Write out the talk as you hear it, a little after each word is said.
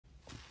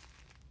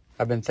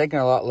I've been thinking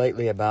a lot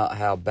lately about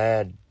how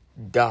bad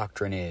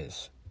doctrine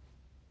is.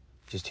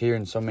 Just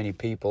hearing so many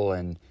people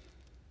and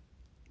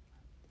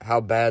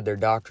how bad their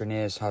doctrine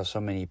is, how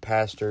so many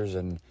pastors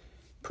and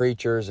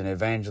preachers and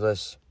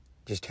evangelists,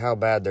 just how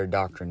bad their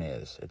doctrine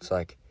is. It's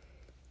like,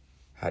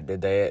 have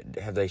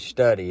they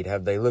studied?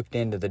 Have they looked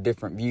into the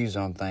different views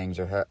on things?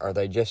 Or are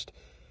they just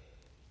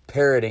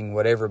parroting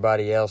what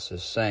everybody else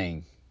is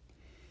saying?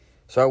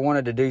 So I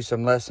wanted to do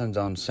some lessons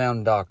on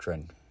sound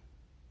doctrine.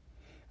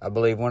 I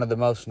believe one of the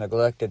most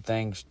neglected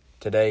things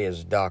today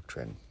is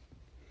doctrine.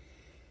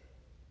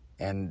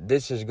 And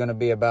this is going to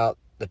be about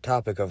the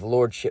topic of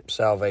Lordship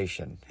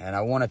salvation. And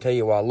I want to tell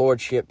you why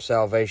Lordship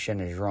salvation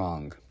is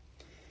wrong.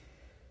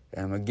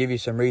 And I'm going to give you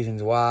some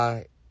reasons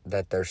why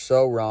that they're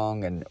so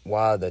wrong and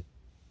why that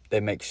they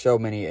make so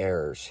many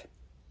errors.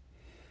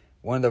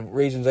 One of the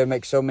reasons they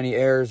make so many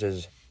errors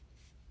is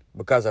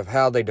because of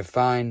how they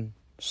define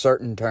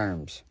certain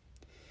terms.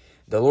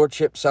 The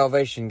Lordship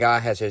salvation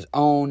guy has his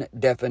own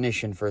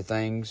definition for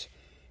things,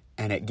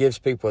 and it gives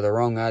people the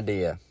wrong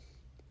idea.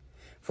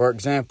 For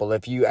example,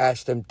 if you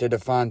ask them to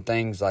define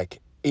things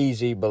like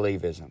easy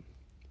believism,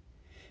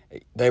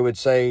 they would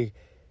say,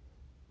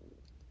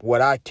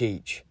 what I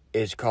teach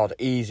is called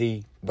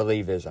easy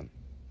believism.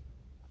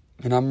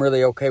 And I'm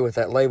really okay with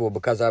that label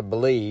because I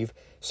believe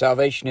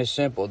salvation is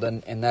simple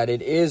and that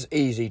it is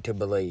easy to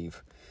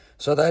believe.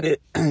 So that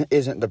it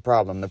isn't the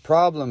problem. The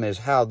problem is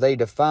how they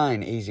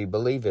define easy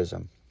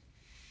believism.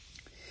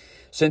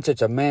 Since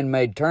it's a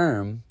man-made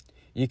term,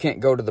 you can't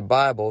go to the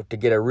Bible to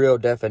get a real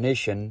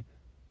definition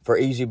for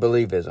easy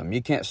believism.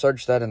 You can't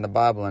search that in the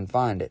Bible and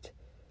find it.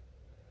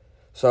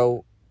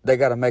 So they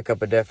got to make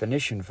up a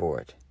definition for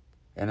it.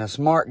 And a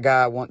smart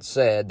guy once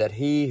said that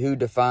he who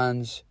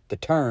defines the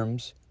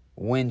terms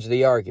wins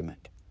the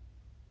argument.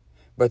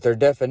 But their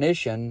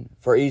definition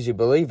for easy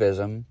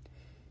believism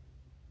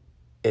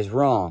is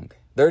wrong.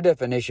 Their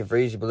definition for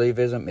easy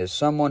believism is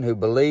someone who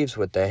believes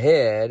with the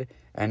head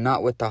and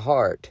not with the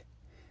heart.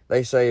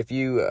 They say if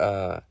you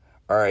are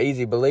an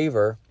easy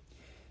believer,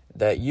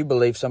 that you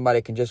believe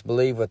somebody can just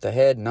believe with the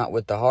head, not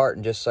with the heart,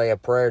 and just say a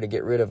prayer to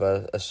get rid of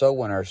a soul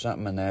winner or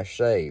something and they're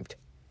saved.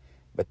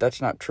 But that's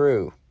not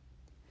true.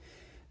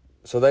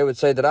 So they would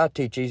say that I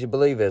teach easy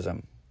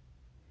believism.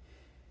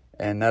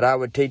 And that I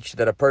would teach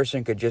that a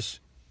person could just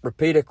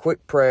repeat a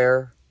quick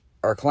prayer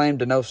or claim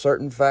to know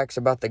certain facts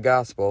about the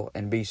gospel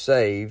and be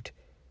saved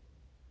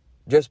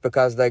just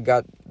because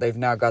they've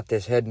now got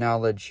this head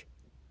knowledge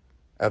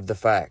of the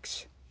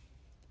facts.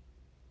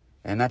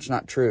 And that's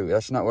not true.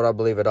 That's not what I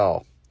believe at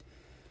all.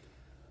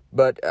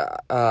 But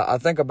I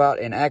think about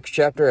in Acts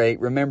chapter 8,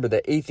 remember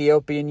the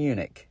Ethiopian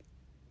eunuch.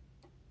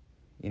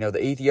 You know,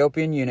 the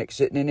Ethiopian eunuch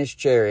sitting in his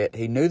chariot,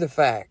 he knew the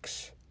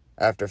facts.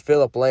 After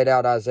Philip laid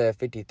out Isaiah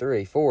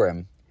 53 for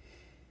him,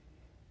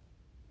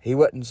 he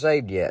wasn't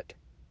saved yet.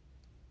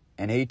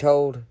 And he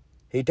told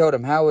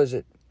him, how is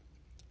it?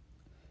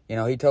 You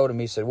know, he told him,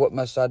 he said, what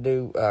must I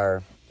do?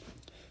 Or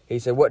he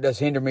said, what does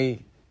hinder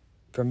me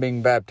from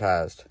being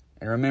baptized?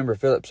 And remember,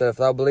 Philip said, if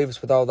thou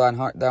believest with all thine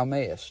heart, thou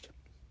mayest.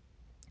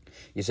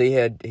 You see,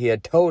 he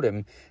had told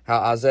him how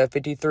Isaiah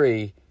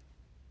 53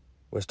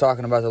 was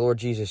talking about the Lord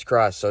Jesus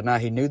Christ. So now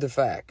he knew the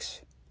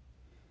facts.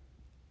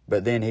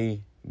 But then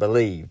he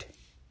believed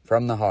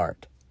from the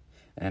heart.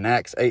 And in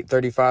Acts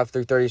 8:35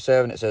 through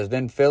 37, it says,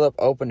 Then Philip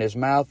opened his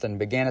mouth and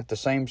began at the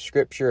same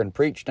scripture and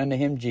preached unto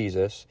him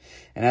Jesus.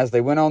 And as they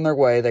went on their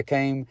way, they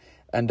came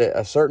unto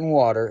a certain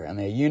water, and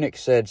the eunuch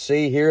said,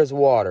 See, here is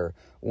water.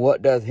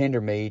 What doth hinder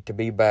me to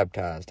be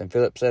baptized? And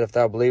Philip said, If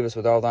thou believest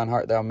with all thine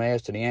heart, thou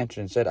mayest. And he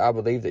answered and said, I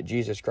believe that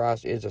Jesus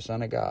Christ is the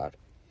Son of God.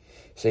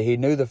 See, he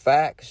knew the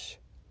facts.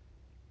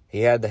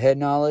 He had the head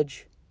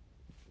knowledge.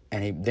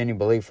 And then he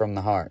believed from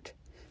the heart.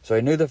 So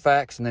he knew the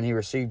facts, and then he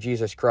received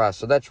Jesus Christ.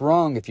 So that's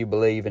wrong if you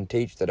believe and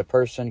teach that a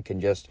person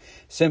can just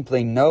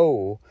simply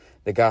know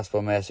the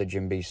gospel message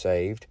and be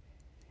saved.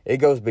 It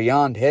goes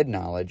beyond head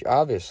knowledge,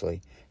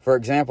 obviously. For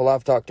example,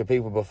 I've talked to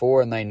people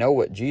before, and they know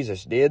what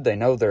Jesus did. They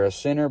know they're a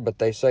sinner, but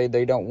they say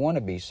they don't want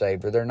to be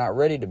saved, or they're not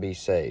ready to be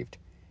saved.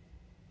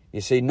 You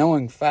see,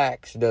 knowing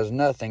facts does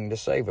nothing to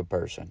save a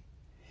person.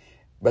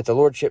 But the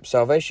Lordship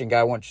salvation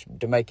guy wants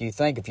to make you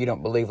think if you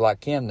don't believe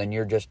like him, then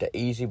you're just an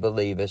easy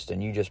believist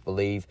and you just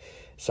believe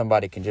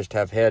somebody can just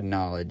have head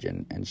knowledge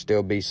and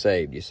still be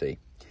saved, you see.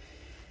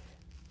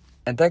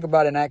 And think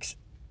about in Acts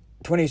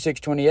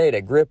 26:28,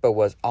 Agrippa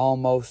was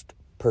almost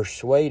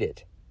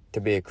persuaded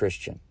to be a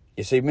Christian.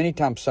 You see, many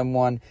times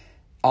someone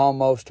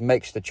almost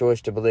makes the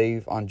choice to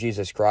believe on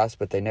Jesus Christ,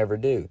 but they never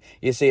do.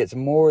 You see, it's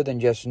more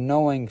than just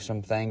knowing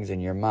some things in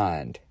your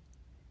mind.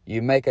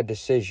 You make a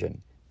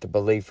decision to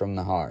believe from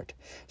the heart.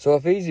 So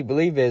if easy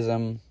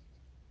believism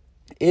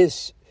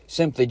is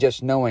simply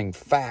just knowing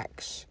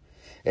facts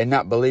and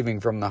not believing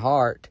from the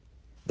heart,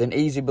 then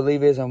easy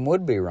believism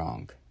would be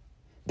wrong.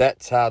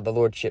 That's how the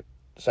Lordship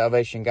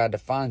salvation guy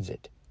defines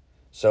it.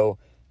 So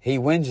he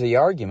wins the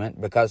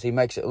argument because he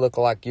makes it look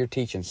like you're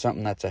teaching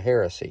something that's a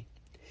heresy.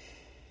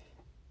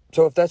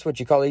 So if that's what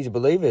you call easy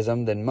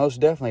believism, then most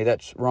definitely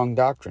that's wrong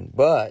doctrine.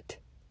 But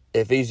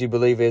if easy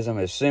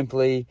believism is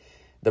simply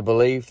the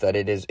belief that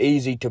it is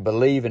easy to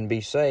believe and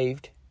be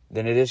saved,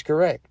 then it is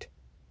correct.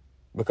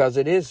 Because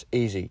it is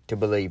easy to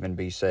believe and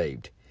be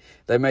saved.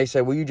 They may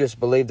say, well, you just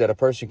believe that a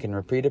person can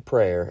repeat a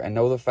prayer and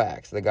know the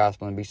facts of the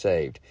gospel and be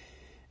saved.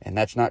 And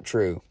that's not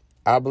true.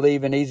 I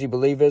believe in easy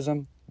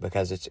believism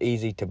because it's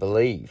easy to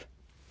believe.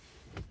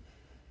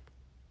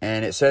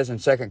 And it says in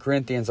 2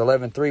 Corinthians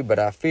 11:3, but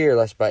I fear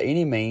lest by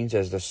any means,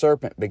 as the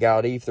serpent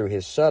beguiled Eve through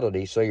his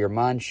subtlety, so your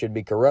mind should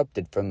be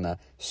corrupted from the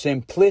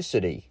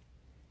simplicity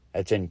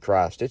that's in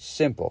Christ. It's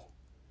simple.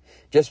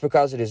 Just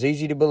because it is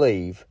easy to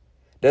believe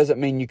doesn't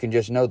mean you can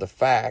just know the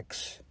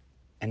facts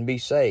and be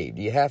saved.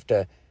 You have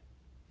to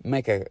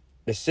make a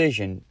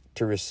decision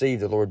to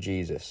receive the Lord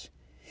Jesus.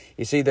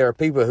 You see, there are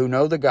people who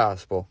know the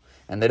gospel,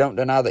 and they don't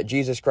deny that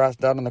Jesus Christ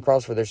died on the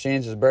cross for their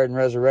sins, is buried and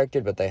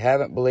resurrected, but they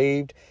haven't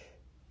believed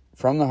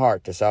from the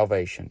heart to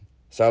salvation.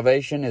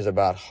 Salvation is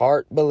about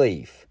heart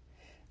belief,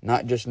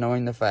 not just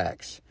knowing the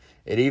facts.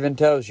 It even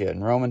tells you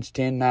in Romans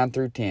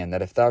 10:9-10,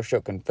 that if thou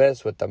shalt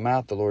confess with the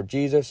mouth the Lord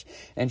Jesus,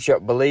 and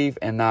shalt believe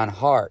in thine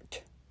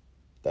heart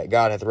that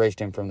God hath raised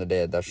him from the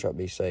dead, thou shalt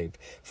be saved.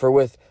 For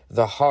with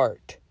the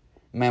heart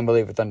man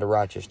believeth unto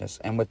righteousness,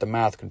 and with the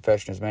mouth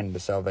confession is made unto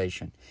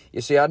salvation.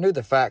 You see, I knew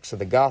the facts of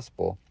the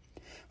gospel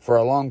for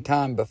a long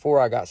time before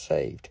I got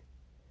saved.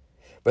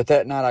 But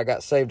that night I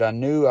got saved, I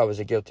knew I was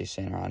a guilty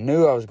sinner. I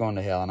knew I was going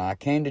to hell, and I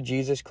came to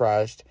Jesus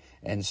Christ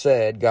and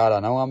said, God, I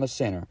know I'm a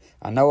sinner.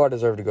 I know I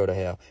deserve to go to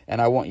hell,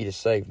 and I want you to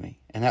save me.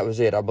 And that was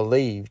it. I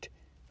believed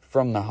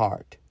from the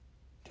heart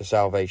to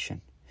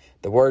salvation.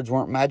 The words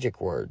weren't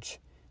magic words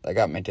that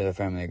got me to the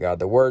family of God.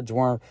 The words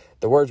were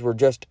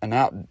just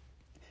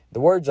the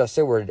words I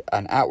said were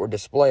an outward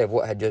display of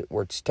what had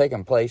just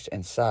taken place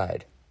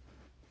inside.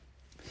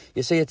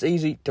 You see, it's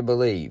easy to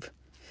believe.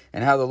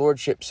 And how the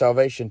Lordship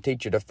salvation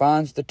teacher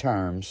defines the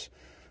terms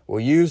will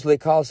usually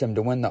cause him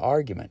to win the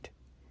argument.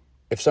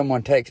 If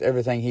someone takes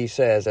everything he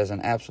says as an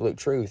absolute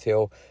truth,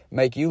 he'll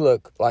make you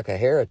look like a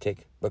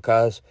heretic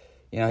because,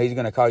 he's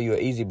going to call you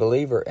an easy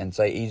believer and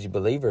say easy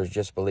believers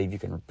just believe you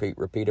can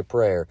repeat a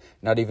prayer,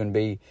 not even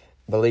be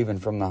believing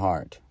from the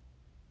heart.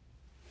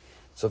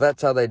 So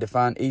that's how they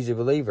define easy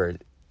believism.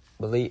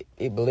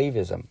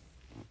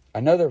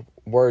 Another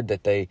word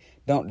that they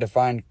don't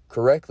define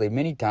correctly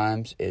many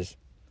times is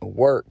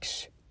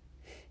works.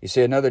 You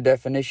see, another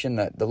definition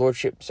that the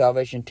Lordship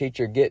salvation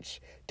teacher gets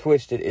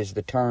twisted is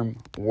the term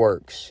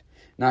works.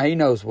 Now, he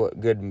knows what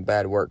good and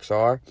bad works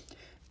are,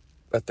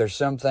 but there's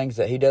some things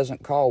that he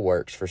doesn't call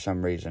works for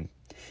some reason.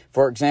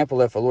 For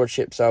example, if a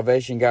Lordship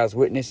salvation guy is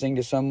witnessing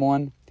to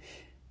someone,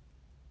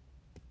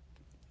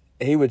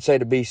 he would say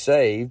to be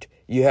saved,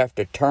 you have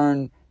to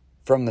turn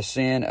from the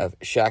sin of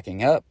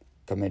shacking up,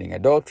 committing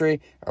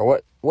adultery,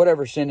 or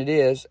whatever sin it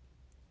is,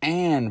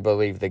 and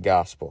believe the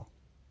gospel.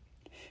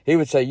 He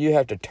would say you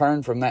have to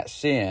turn from that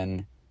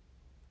sin,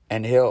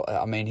 and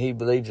he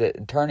believes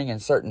that turning in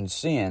certain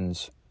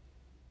sins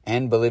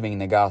and believing in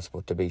the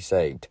gospel to be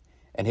saved.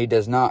 And he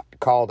does not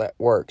call that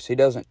works. He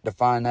doesn't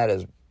define that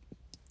as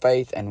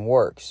faith and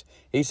works.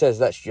 He says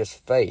that's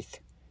just faith.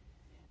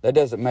 That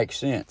doesn't make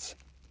sense.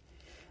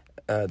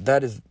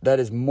 That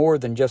is more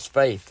than just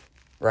faith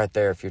right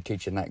there if you're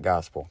teaching that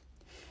gospel.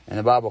 And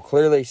the Bible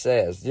clearly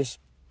says, just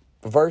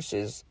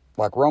verses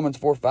like Romans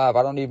 4:5,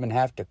 I don't even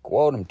have to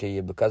quote them to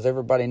you because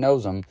everybody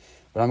knows them,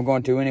 but I'm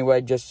going to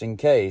anyway just in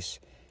case.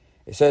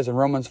 It says in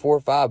Romans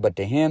 4:5, but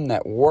to him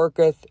that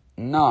worketh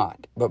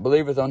not, but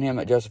believeth on him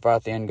that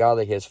justifieth the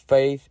ungodly, his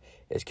faith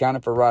is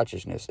counted for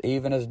righteousness.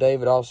 Even as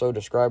David also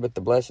describeth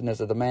the blessedness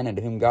of the man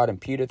unto whom God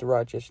imputeth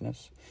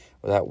righteousness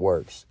without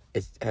works.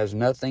 It has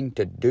nothing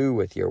to do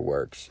with your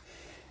works.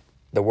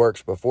 The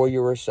works before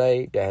you were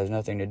saved, it has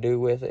nothing to do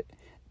with it.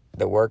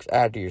 The works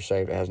after you're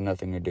saved, it has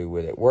nothing to do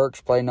with it. Works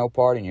play no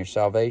part in your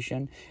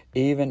salvation,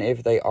 even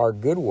if they are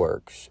good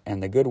works.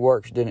 And the good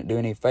works didn't do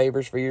any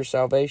favors for your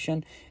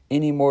salvation,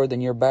 any more than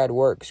your bad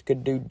works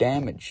could do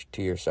damage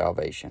to your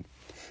salvation.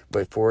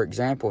 But for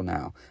example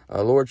now,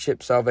 a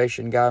Lordship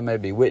salvation guy may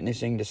be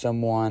witnessing to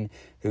someone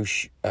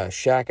who's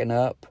shacking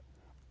up,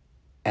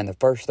 and the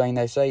first thing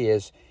they say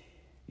is,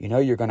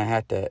 you're going to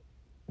have to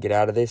get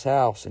out of this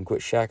house and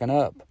quit shacking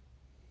up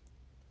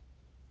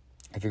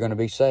if you're going to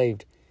be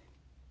saved.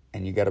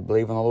 And you got to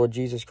believe in the Lord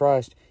Jesus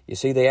Christ. You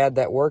see, they add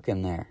that work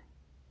in there,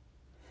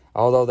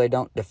 although they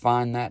don't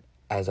define that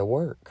as a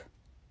work.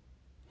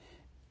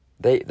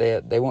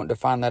 They won't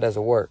define that as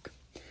a work.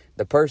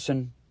 The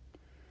person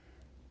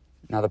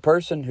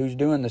who's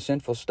doing the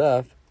sinful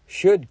stuff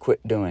should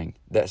quit doing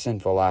that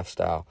sinful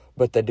lifestyle,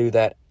 but they do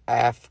that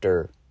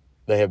after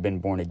they have been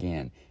born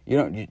again.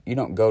 You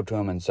don't go to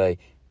them and say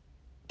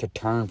to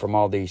turn from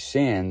all these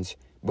sins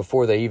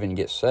before they even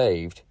get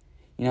saved.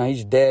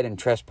 He's dead in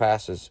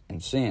trespasses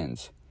and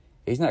sins.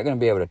 He's not going to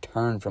be able to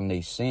turn from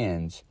these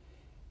sins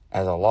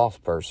as a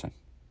lost person.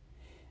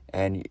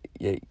 And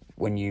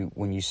when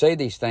you say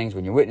these things,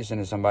 when you're witnessing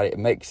to somebody, it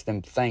makes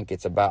them think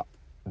it's about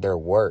their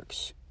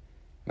works.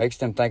 Makes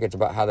them think it's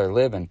about how they're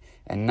living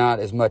and not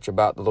as much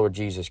about the Lord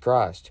Jesus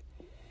Christ.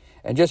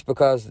 And just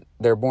because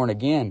they're born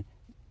again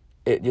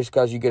just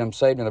because you get them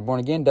saved and they're born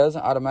again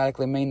doesn't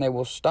automatically mean they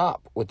will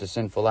stop with the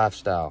sinful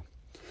lifestyle.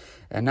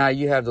 And now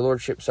you have the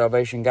Lordship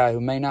salvation guy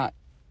who may not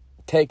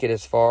take it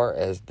as far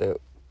as the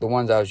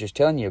ones I was just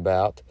telling you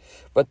about,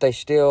 but they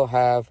still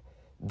have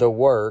the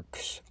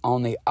works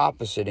on the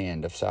opposite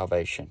end of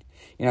salvation.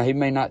 You know, he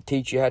may not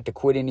teach you how to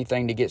quit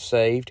anything to get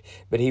saved,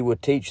 but he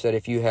would teach that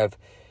if you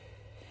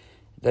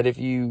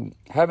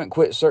haven't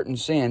quit certain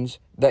sins,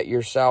 that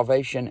your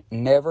salvation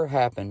never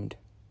happened,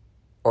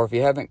 or if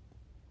you haven't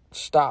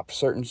stopped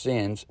certain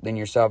sins, then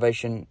your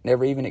salvation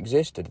never even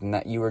existed, and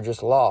that you were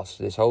just lost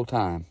this whole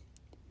time.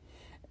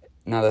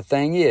 Now the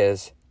thing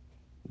is,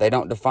 they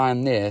don't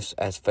define this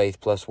as faith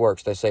plus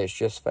works. They say it's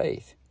just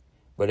faith.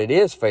 But it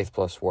is faith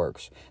plus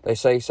works. They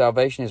say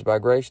salvation is by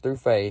grace through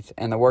faith,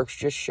 and the works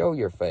just show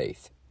your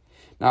faith.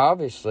 Now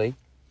obviously,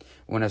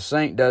 when a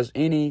saint does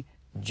any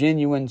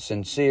genuine,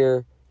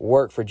 sincere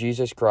work for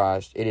Jesus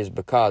Christ, it is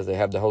because they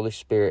have the Holy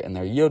Spirit and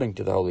they're yielding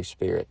to the Holy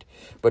Spirit.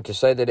 But to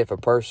say that if a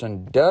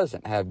person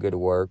doesn't have good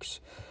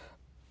works,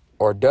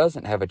 or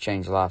doesn't have a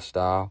changed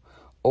lifestyle,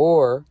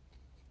 or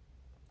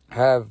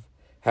have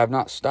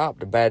not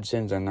stopped bad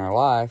sins in their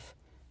life,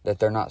 that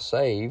they're not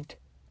saved,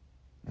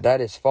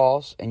 that is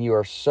false, and you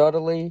are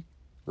subtly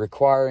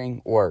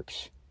requiring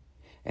works.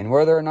 And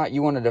whether or not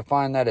you want to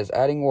define that as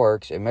adding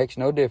works, it makes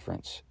no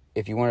difference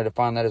if you want to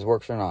define that as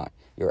works or not.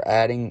 You're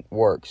adding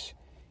works.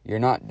 You're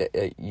not,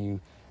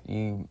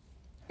 you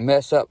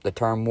mess up the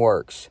term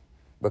works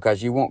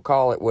because you won't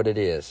call it what it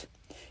is.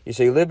 You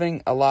see,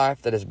 living a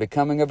life that is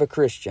becoming of a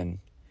Christian,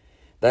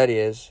 that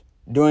is,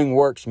 doing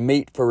works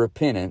meet for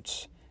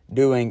repentance,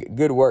 doing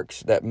good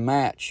works that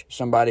match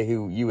somebody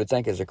who you would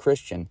think is a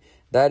Christian,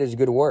 that is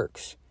good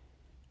works.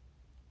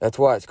 That's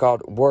why it's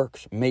called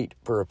works meet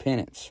for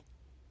repentance.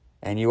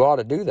 And you ought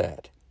to do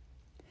that.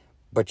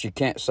 But you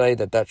can't say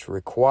that that's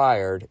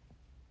required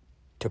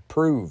to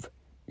prove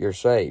you're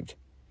saved.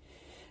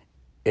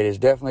 It is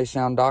definitely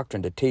sound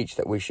doctrine to teach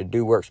that we should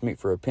do works meet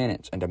for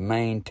repentance and to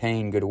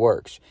maintain good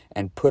works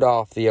and put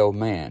off the old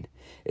man.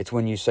 It's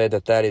when you say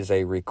that that is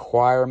a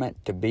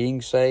requirement to being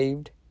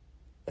saved,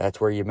 that's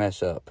where you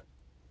mess up.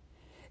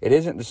 It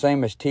isn't the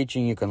same as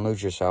teaching you can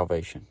lose your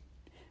salvation,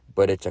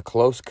 but it's a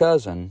close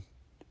cousin.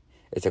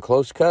 It's a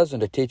close cousin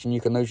to teaching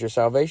you can lose your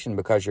salvation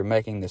because you're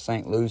making the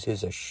saint lose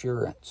his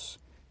assurance.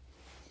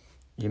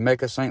 You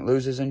make a saint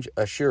lose his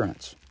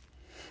assurance.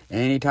 And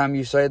anytime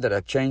you say that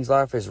a changed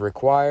life is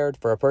required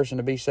for a person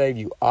to be saved,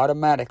 you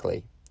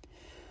automatically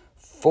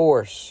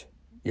force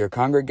your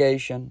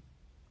congregation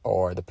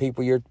or the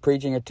people you're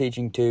preaching or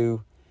teaching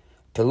to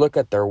look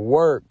at their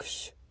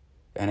works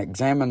and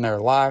examine their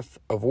life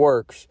of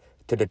works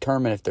to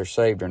determine if they're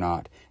saved or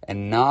not,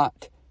 and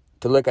not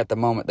to look at the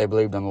moment they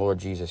believed on the Lord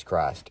Jesus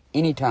Christ.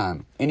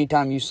 Anytime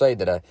you say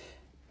that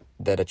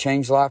a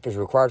changed life is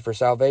required for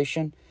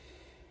salvation,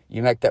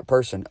 you make that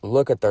person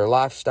look at their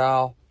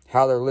lifestyle,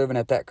 how they're living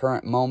at that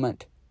current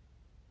moment,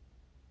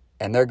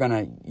 and they're going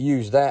to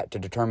use that to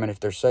determine if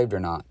they're saved or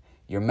not.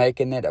 You're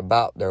making it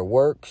about their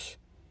works,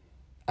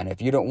 and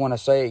if you don't want to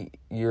say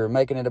you're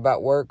making it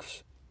about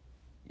works,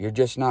 you're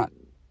just not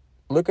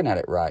looking at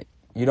it right.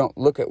 You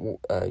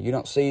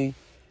don't see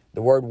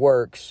the word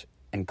works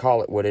and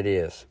call it what it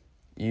is.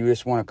 You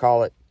just want to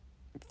call it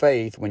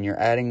faith when you're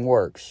adding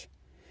works.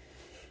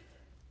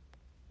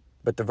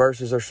 But the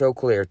verses are so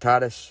clear.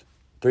 Titus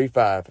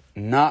 3:5,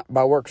 not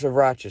by works of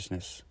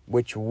righteousness,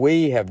 which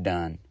we have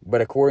done,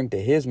 but according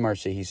to his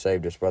mercy he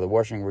saved us by the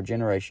washing of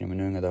regeneration and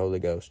renewing of the Holy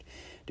Ghost.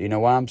 Do you know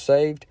why I'm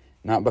saved?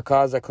 Not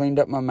because I cleaned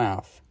up my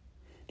mouth.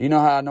 Do you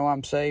know how I know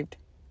I'm saved?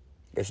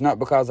 It's not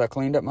because I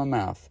cleaned up my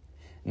mouth.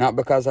 Not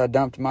because I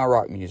dumped my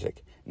rock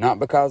music. Not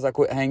because I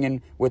quit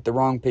hanging with the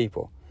wrong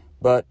people.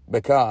 But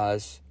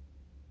because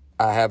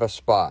I have a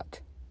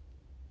spot.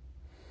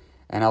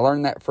 And I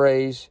learned that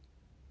phrase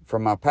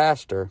from my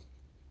pastor.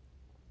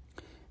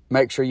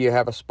 Make sure you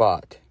have a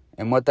spot.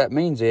 And what that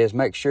means is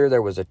make sure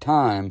there was a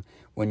time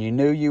when you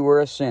knew you were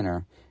a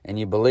sinner and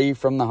you believed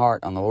from the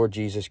heart on the Lord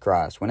Jesus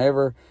Christ.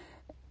 Whenever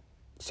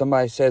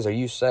somebody says, "Are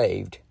you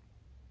saved?"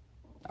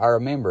 I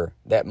remember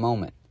that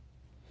moment.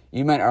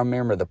 You may not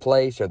remember the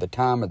place or the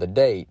time or the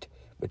date,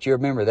 but you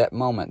remember that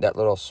moment, that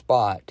little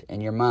spot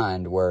in your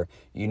mind where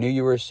you knew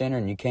you were a sinner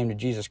and you came to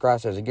Jesus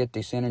Christ as a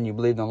guilty sinner and you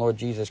believed in the Lord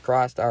Jesus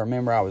Christ. I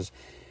remember I was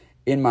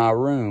in my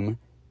room.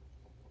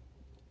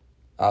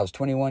 I was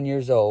 21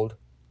 years old,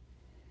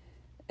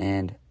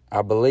 and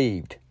I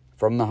believed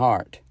from the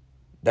heart.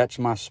 That's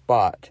my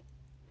spot.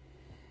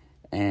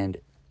 And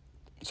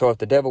so if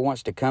the devil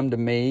wants to come to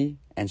me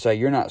and say,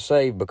 "You're not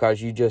saved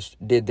because you just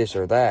did this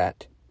or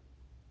that,"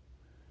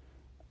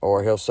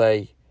 or he'll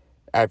say,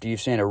 after you've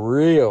seen a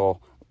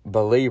real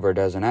believer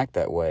doesn't act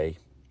that way,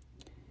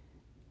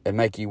 and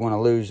make you want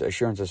to lose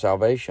assurance of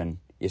salvation.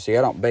 You see,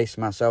 I don't base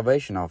my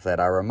salvation off that.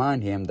 I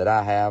remind him that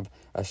I have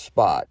a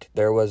spot.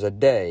 There was a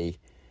day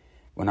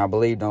when I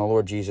believed on the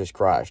Lord Jesus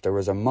Christ. There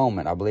was a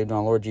moment I believed on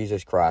the Lord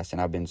Jesus Christ,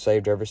 and I've been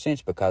saved ever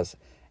since because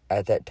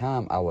at that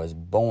time I was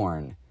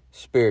born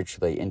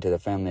spiritually into the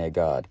family of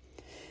God.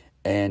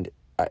 And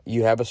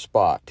you have a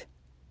spot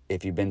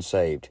if you've been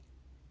saved.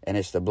 and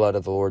it's the blood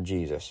of the Lord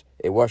Jesus.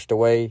 It washed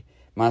away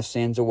my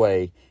sins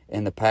away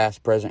in the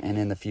past, present, and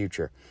in the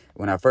future.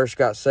 When I first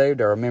got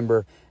saved, I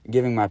remember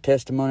giving my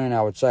testimony, and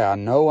I would say, I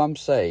know I'm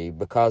saved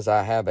because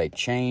I have a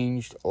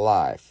changed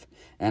life.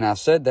 And I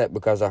said that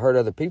because I heard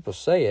other people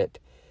say it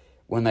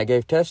when they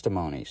gave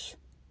testimonies.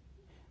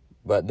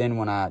 But then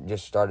when I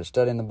just started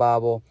studying the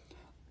Bible,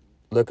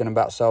 looking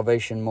about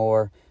salvation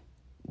more,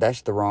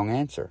 that's the wrong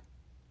answer.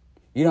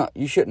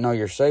 You shouldn't know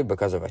you're saved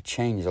because of a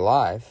changed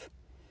life.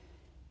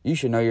 You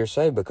should know you're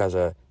saved because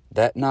of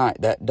that night,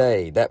 that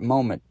day, that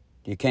moment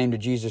you came to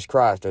Jesus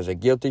Christ as a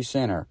guilty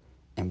sinner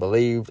and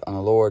believed on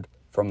the Lord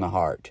from the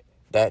heart.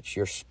 That's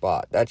your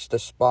spot. That's the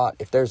spot.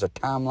 If there's a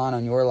timeline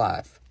on your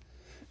life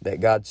that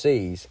God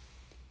sees,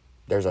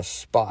 there's a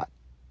spot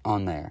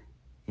on there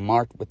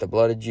marked with the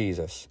blood of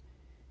Jesus,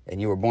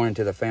 and you were born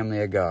into the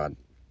family of God.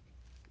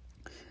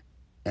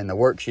 And the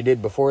works you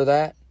did before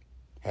that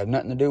have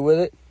nothing to do with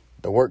it.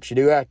 The works you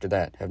do after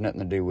that have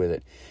nothing to do with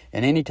it.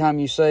 And anytime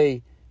you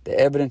say the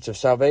evidence of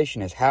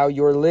salvation is how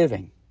you're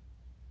living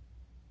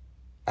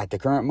at the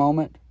current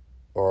moment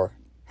or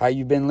how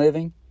you've been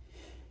living,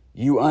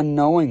 you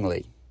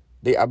unknowingly,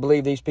 I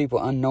believe these people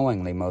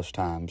unknowingly most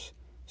times,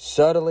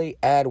 subtly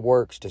add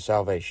works to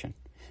salvation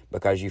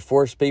because you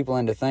force people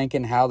into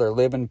thinking how they're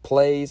living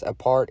plays a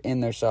part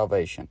in their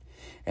salvation.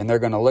 And they're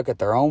going to look at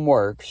their own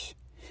works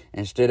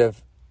instead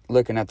of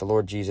looking at the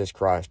Lord Jesus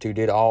Christ who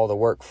did all the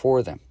work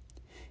for them.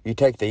 You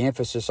take the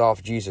emphasis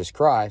off Jesus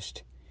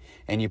Christ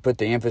and you put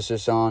the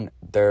emphasis on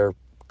their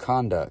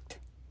conduct,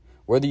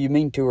 whether you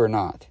mean to or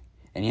not.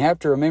 And you have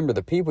to remember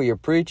the people you're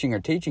preaching or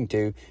teaching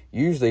to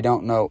usually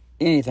don't know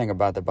anything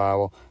about the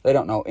Bible. They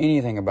don't know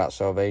anything about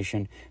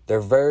salvation. They're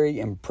very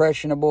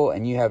impressionable,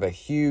 and you have a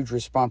huge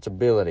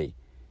responsibility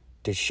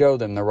to show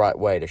them the right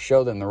way, to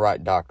show them the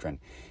right doctrine.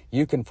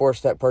 You can force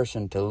that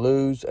person to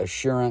lose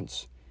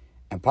assurance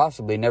and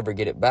possibly never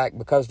get it back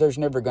because there's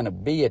never going to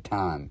be a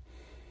time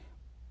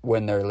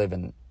when they're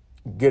living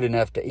good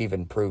enough to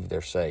even prove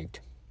they're saved.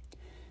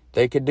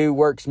 They could do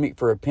works meet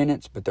for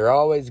repentance, but there's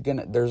always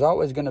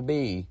going to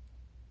be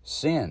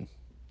sin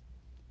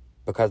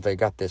because they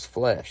got this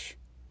flesh.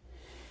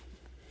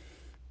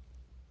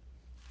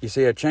 You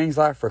see, a changed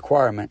life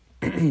requirement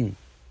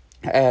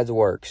adds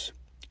works,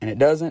 and it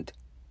doesn't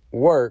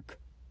work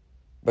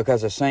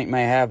because a saint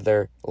may have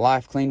their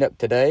life cleaned up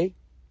today,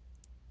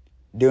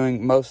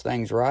 doing most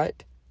things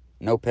right,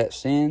 no pet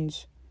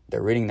sins,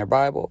 they're reading their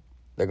Bible,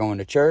 they're going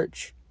to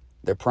church,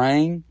 they're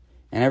praying,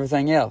 and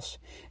everything else.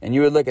 And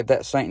you would look at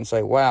that saint and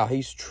say, wow,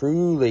 he's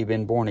truly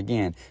been born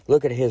again.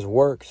 Look at his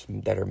works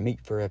that are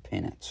meet for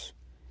repentance.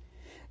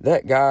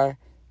 That guy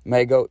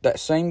may go, that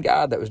same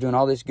guy that was doing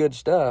all this good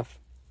stuff,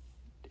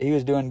 he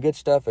was doing good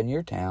stuff in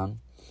your town.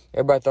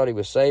 Everybody thought he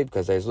was saved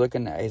because they was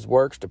looking at his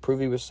works to prove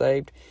he was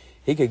saved.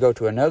 He could go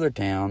to another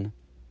town,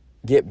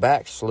 get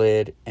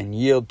backslid, and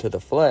yield to the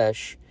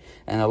flesh,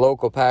 and the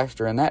local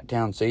pastor in that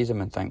town sees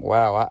him and think,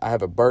 wow, I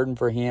have a burden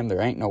for him. There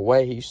ain't no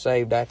way he's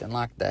saved acting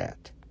like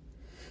that.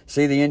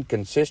 See the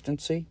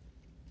inconsistency?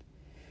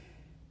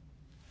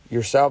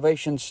 Your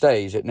salvation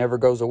stays. It never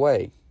goes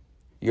away.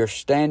 Your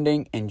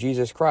standing in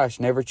Jesus Christ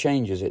never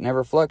changes. It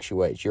never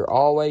fluctuates. You're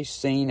always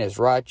seen as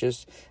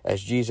righteous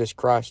as Jesus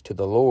Christ to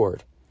the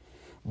Lord.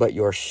 But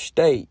your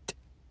state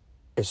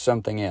is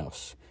something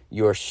else.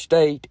 Your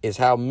state is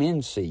how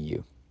men see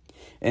you.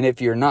 And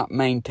if you're not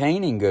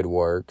maintaining good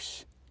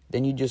works,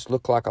 then you just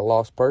look like a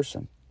lost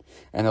person.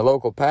 And the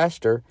local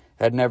pastor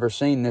had never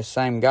seen this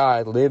same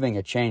guy living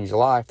a changed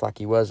life like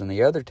he was in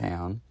the other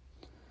town.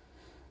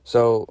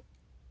 So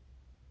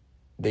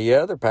the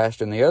other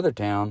pastor in the other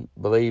town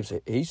believes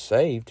that he's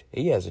saved.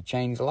 He has a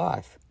changed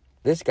life.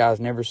 This guy's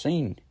never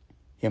seen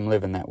him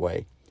living that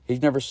way.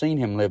 He's never seen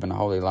him living a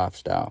holy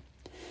lifestyle.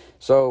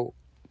 So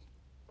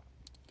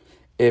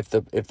if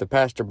the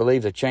pastor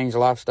believes a changed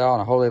lifestyle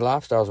and a holy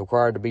lifestyle is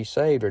required to be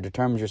saved or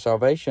determines your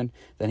salvation,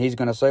 then he's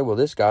going to say, well,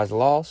 this guy's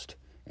lost,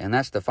 and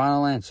that's the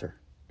final answer.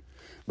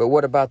 But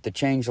what about the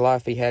changed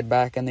life he had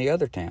back in the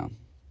other town?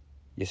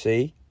 You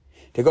see,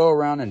 to go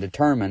around and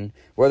determine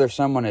whether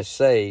someone is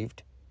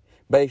saved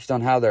based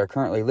on how they're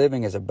currently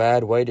living is a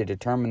bad way to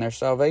determine their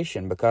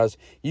salvation, because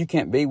you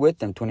can't be with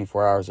them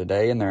 24 hours a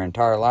day in their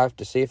entire life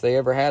to see if they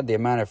ever had the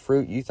amount of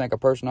fruit you think a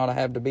person ought to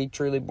have to be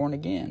truly born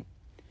again.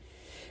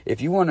 If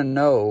you want to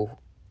know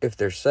if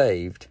they're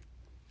saved,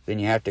 then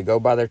you have to go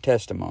by their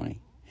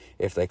testimony.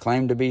 If they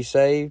claim to be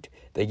saved,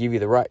 they give you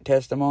the right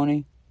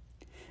testimony,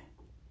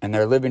 and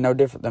they're living no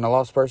different than a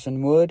lost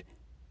person would,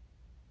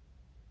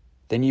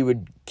 then you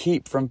would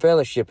keep from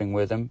fellowshipping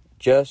with him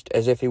just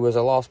as if he was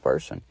a lost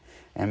person.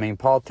 I mean,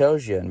 Paul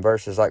tells you in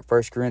verses like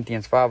 1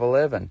 Corinthians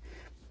 5:11,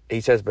 he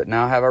says, but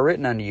now have I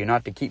written unto you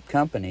not to keep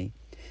company,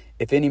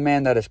 if any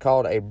man that is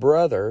called a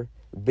brother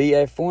be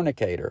a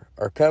fornicator,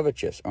 or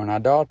covetous, or an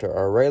idolater,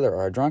 or a railer,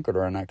 or a drunkard,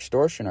 or an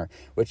extortioner,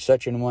 which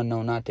such an one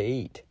know not to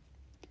eat.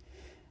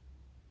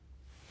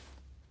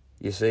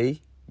 You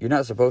see, you're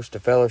not supposed to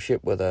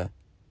fellowship with a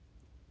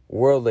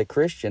worldly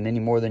Christian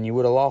any more than you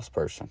would a lost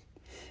person.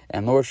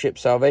 And Lordship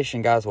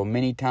salvation guys will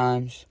many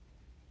times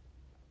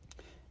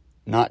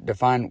not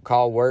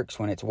call works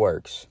when it's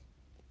works.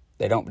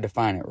 They don't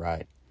define it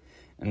right.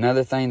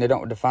 Another thing they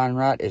don't define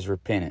right is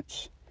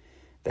repentance.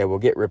 They will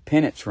get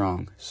repentance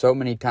wrong so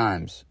many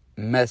times,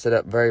 mess it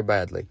up very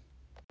badly.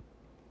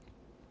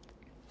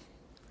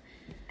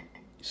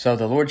 So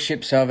the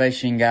Lordship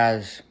salvation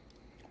guys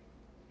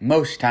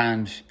most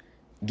times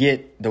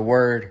get the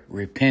word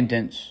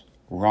repentance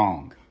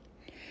wrong.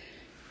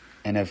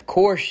 And of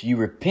course you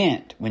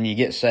repent when you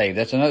get saved.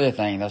 That's another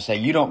thing. They'll say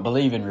you don't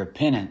believe in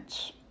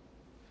repentance.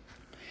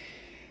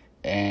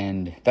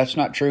 And that's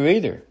not true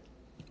either.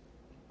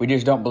 We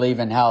just don't believe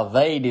in how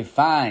they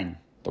define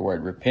the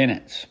word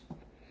repentance.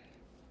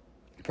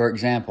 For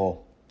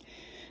example,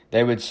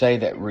 they would say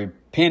that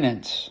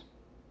repentance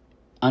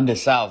unto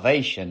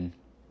salvation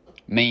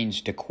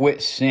means to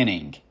quit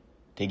sinning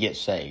to get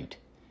saved.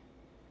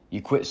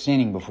 You quit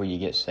sinning before you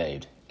get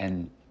saved.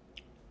 And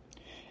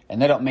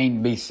they don't mean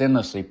to be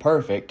sinlessly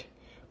perfect,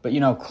 but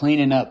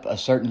cleaning up a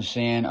certain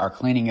sin or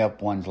cleaning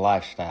up one's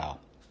lifestyle.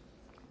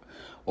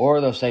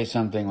 Or they'll say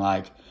something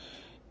like,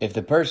 if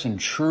the person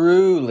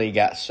truly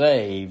got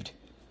saved,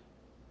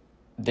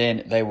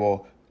 then they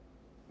will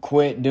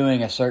quit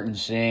doing a certain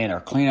sin or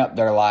clean up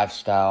their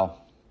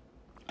lifestyle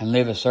and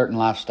live a certain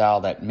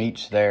lifestyle that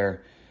meets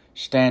their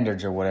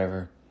standards or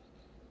whatever.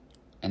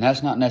 And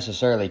that's not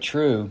necessarily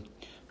true,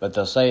 but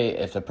they'll say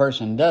if the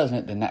person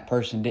doesn't, then that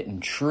person didn't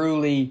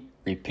truly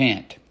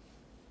repent.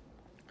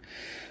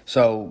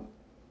 So,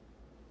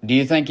 do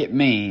you think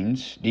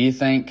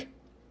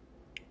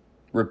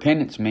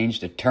repentance means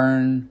to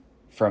turn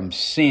from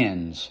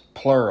sins,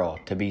 plural,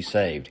 to be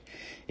saved?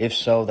 If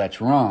so,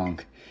 that's wrong.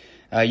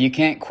 You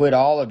can't quit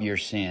all of your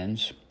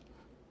sins.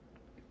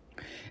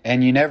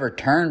 And you never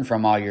turn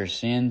from all your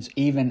sins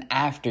even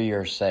after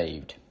you're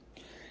saved.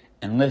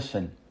 And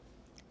listen,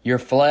 your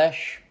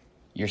flesh,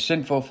 your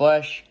sinful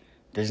flesh,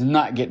 does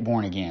not get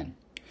born again.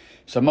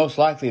 So most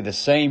likely the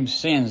same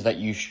sins that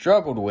you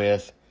struggled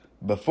with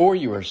before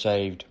you were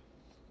saved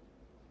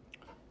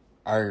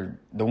are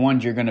the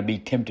ones you're going to be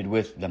tempted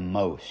with the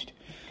most.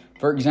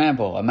 For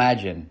example,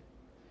 imagine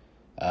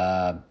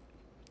a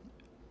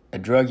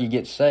druggie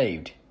gets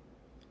saved.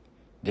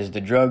 Does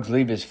the drugs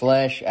leave his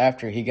flesh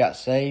after he got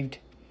saved?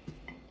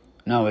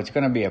 No, it's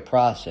going to be a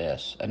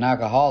process. An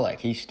alcoholic,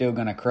 he's still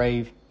going to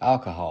crave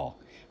alcohol.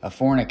 A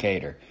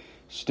fornicator,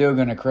 still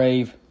going to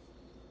crave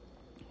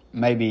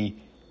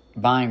maybe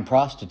buying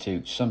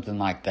prostitutes, something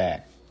like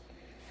that.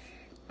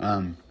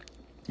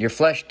 Your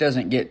flesh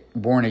doesn't get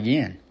born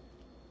again.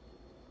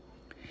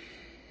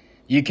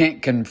 You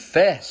can't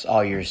confess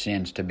all your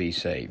sins to be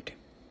saved.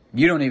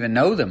 You don't even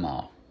know them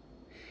all.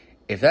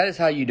 If that is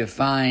how you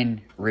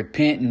define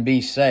repent and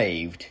be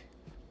saved,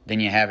 then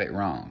you have it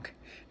wrong.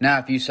 Now,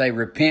 if you say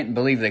repent and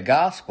believe the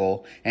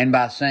gospel, and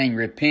by saying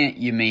repent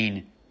you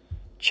mean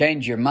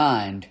change your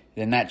mind,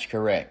 then that's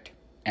correct.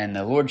 And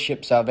the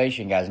Lordship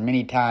salvation guys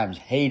many times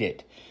hate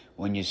it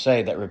when you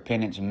say that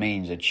repentance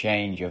means a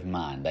change of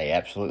mind. They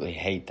absolutely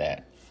hate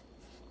that.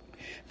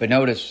 But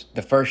notice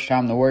the first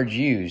time the word's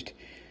used,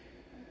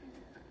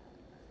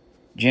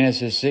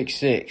 Genesis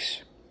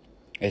 6:6.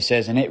 It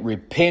says, and it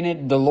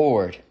repented the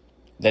Lord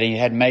that he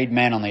had made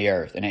man on the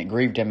earth, and it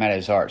grieved him at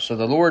his heart. So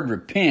the Lord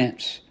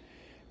repents,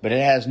 but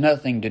it has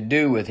nothing to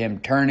do with him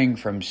turning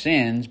from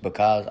sins,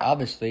 because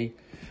obviously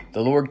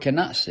the Lord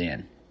cannot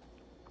sin.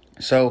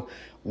 So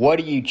what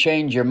do you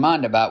change your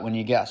mind about when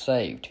you got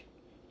saved?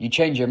 You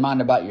change your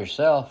mind about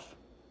yourself.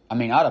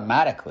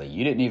 Automatically.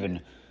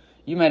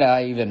 You may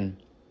not even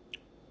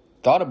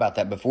thought about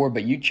that before,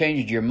 but you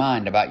changed your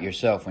mind about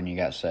yourself when you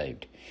got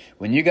saved.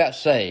 When you got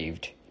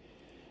saved,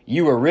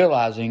 you were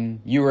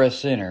realizing you were a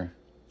sinner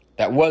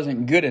that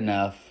wasn't good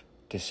enough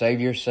to save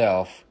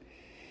yourself.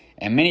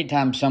 And many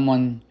times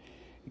someone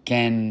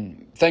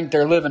can think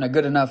they're living a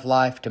good enough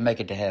life to make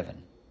it to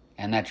heaven.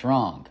 And that's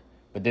wrong.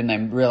 But then they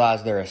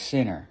realize they're a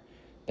sinner.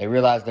 They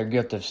realize their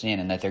guilt of sin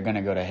and that they're going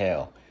to go to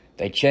hell.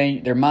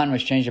 Their mind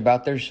was changed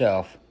about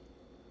themselves.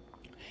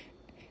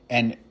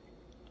 And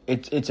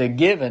it's a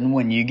given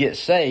when you get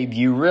saved,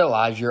 you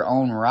realize your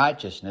own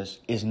righteousness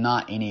is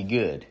not any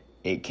good.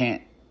 It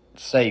can't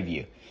save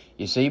you.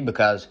 You see,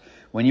 because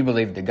when you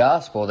believe the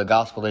gospel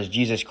is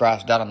Jesus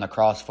Christ died on the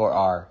cross for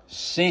our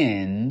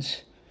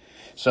sins.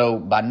 So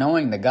by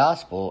knowing the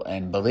gospel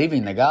and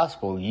believing the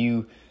gospel,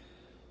 you're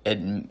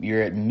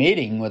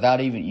admitting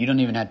you don't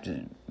even have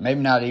to, maybe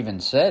not even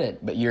said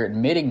it, but you're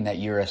admitting that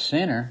you're a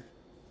sinner,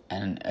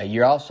 and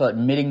you're also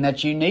admitting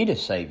that you need a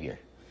Savior.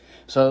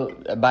 So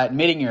by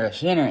admitting you're a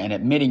sinner and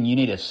admitting you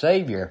need a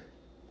Savior,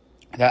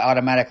 that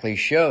automatically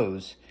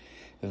shows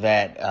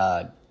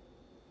that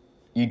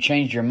you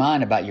changed your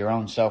mind about your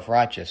own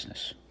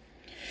self-righteousness.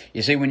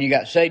 You see, when you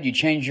got saved, you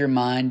changed your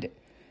mind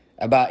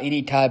about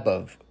any type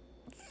of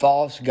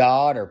false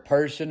god or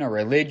person or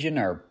religion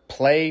or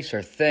place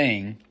or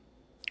thing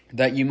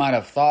that you might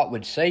have thought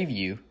would save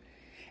you,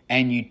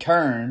 and you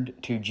turned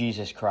to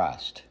Jesus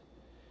Christ.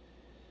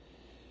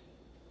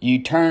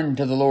 You turned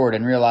to the Lord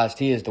and realized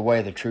He is the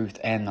way, the truth,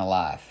 and the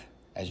life,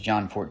 as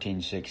John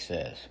 14:6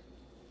 says.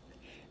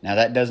 Now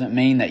that doesn't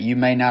mean that you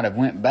may not have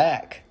went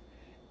back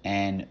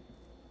and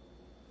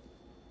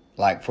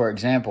Like, for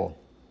example,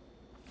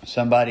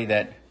 somebody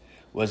that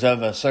was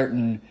of a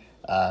certain,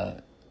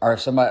 or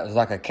somebody that was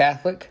like a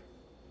Catholic,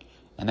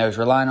 and they was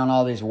relying on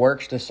all these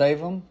works to save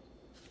them.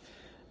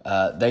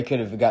 They could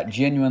have got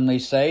genuinely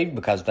saved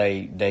because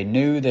they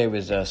knew they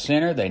was a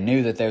sinner. They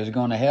knew that they was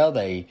going to hell.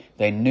 They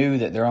knew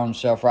that their own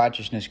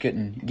self-righteousness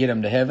couldn't get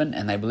them to heaven,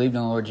 and they believed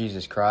in the Lord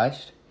Jesus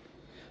Christ.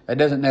 That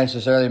doesn't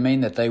necessarily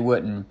mean that they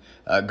wouldn't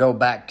go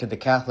back to the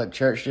Catholic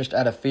Church just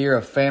out of fear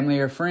of family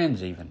or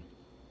friends even.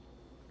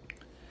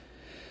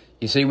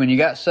 You see, when you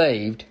got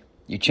saved,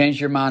 you changed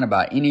your mind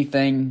about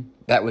anything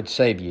that would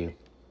save you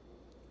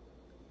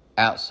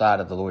outside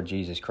of the Lord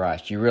Jesus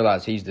Christ. You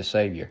realize He's the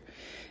Savior.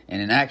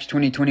 And in Acts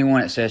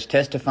 20:21 it says,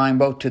 testifying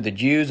both to the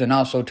Jews and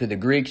also to the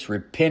Greeks,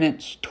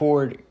 repentance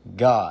toward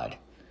God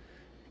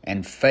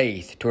and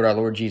faith toward our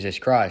Lord Jesus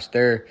Christ.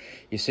 There,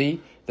 you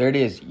see, there it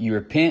is. You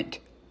repent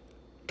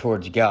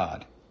towards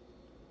God.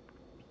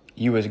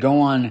 You was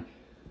going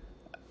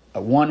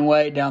one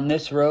way down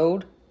this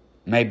road,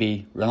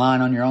 maybe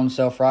relying on your own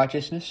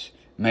self-righteousness,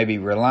 maybe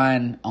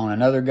relying on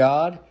another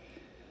God.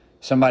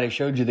 Somebody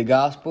showed you the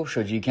gospel,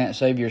 showed you can't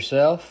save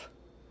yourself.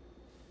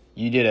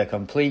 You did a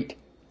complete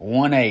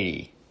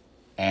 180,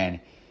 and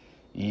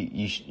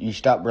you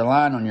stopped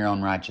relying on your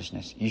own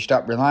righteousness. You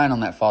stopped relying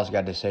on that false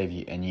God to save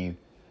you, and you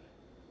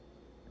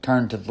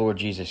turned to the Lord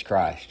Jesus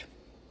Christ.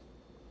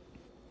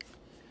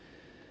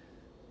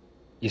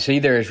 You see,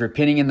 there is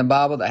repenting in the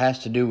Bible that has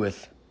to do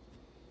with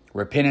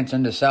repentance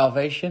unto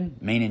salvation,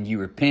 meaning you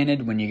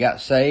repented when you got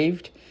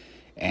saved,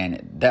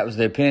 and that was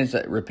the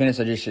repentance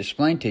I just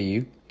explained to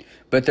you.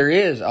 But there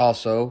is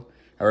also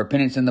a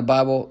repentance in the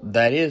Bible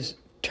that is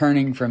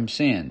turning from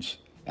sins.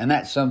 And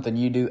that's something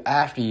you do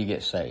after you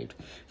get saved.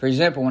 For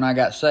example, when I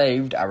got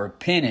saved, I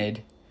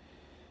repented.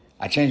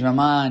 I changed my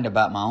mind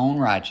about my own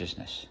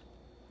righteousness.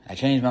 I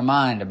changed my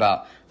mind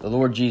about the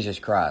Lord Jesus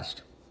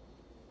Christ.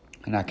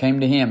 And I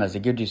came to Him as the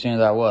guilty sinner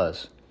that I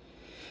was.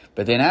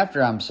 But then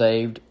after I'm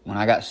saved, when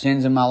I got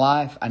sins in my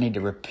life, I need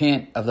to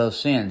repent of those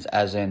sins,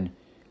 as in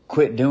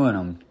quit doing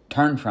them,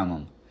 turn from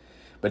them.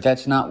 But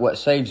that's not what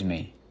saves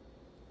me.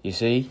 You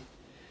see?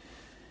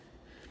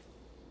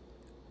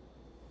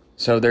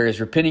 So there is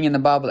repenting in the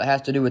Bible that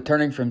has to do with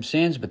turning from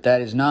sins, but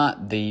that is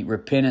not the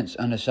repentance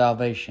unto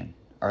salvation,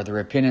 or the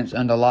repentance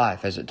unto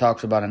life, as it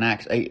talks about in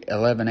Acts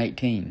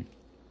 11:18.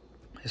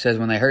 It says,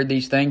 when they heard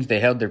these things, they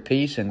held their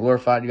peace and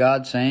glorified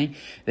God, saying,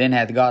 then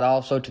hath God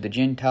also to the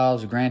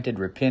Gentiles granted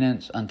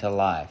repentance unto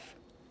life.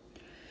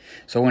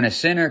 So when a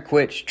sinner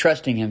quits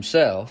trusting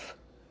himself,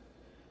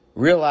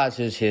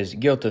 realizes his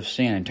guilt of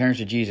sin, and turns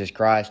to Jesus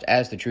Christ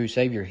as the true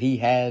Savior, he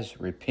has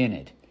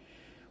repented.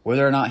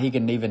 Whether or not he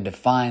can even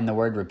define the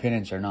word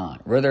repentance or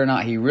not, whether or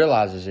not he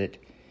realizes it,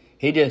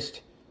 he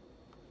just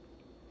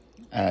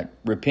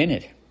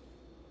repented.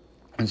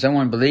 When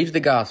someone believes the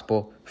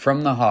gospel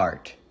from the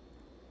heart,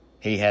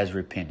 he has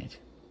repented.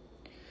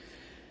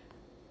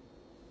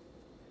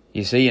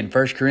 You see, in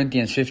 1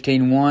 Corinthians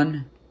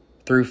 15:1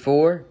 through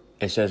 4,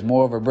 it says,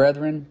 moreover,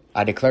 brethren,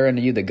 I declare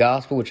unto you the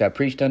gospel which I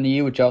preached unto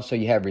you, which also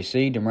you have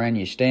received, and wherein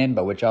you stand,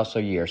 by which also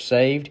ye are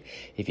saved,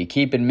 if you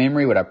keep in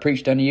memory what I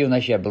preached unto you,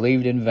 unless you have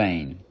believed in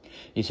vain.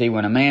 You see,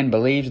 when a man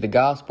believes the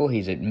gospel,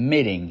 he's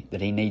admitting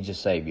that he needs a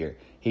Savior.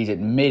 He's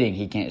admitting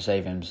he can't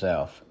save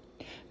himself.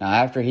 Now,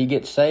 after he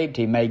gets saved,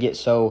 he may get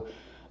so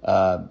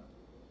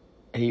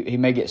he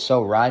may get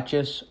so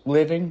righteous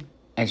living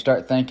and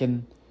start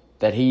thinking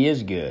that he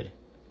is good,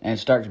 and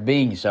starts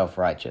being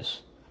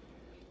self-righteous.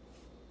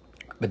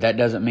 But that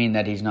doesn't mean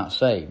that he's not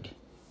saved.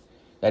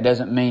 That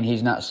doesn't mean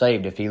he's not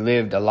saved if he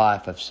lived a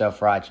life of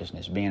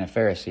self-righteousness, being a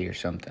Pharisee or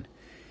something.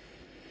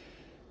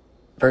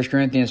 1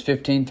 Corinthians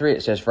 15:3,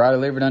 it says, for I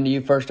delivered unto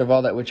you first of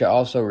all that which I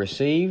also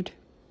received,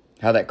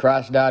 how that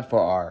Christ died for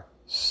our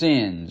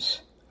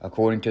sins,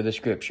 according to the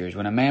Scriptures.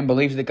 When a man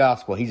believes the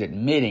gospel, he's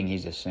admitting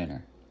he's a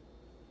sinner.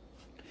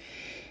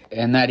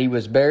 And that he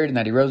was buried and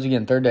that he rose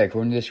again the third day,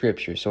 according to the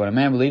Scriptures. So when a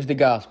man believes the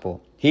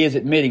gospel, he is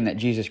admitting that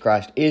Jesus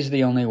Christ is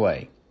the only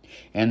way,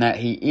 and that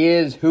he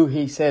is who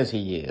he says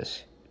he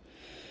is.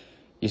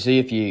 You see,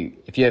 if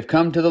you have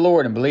come to the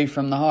Lord and believed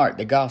from the heart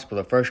the gospel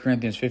of 1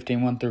 Corinthians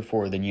 15:1 through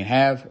 4, then you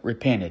have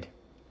repented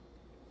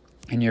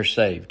and you're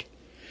saved.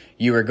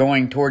 You were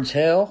going towards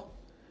hell,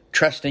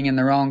 trusting in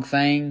the wrong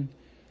thing.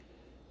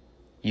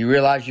 You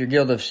realized your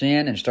guilt of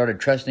sin and started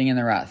trusting in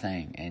the right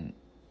thing, and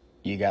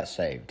you got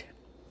saved.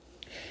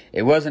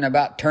 It wasn't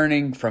about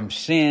turning from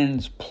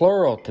sins,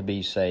 plural, to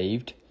be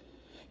saved.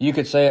 You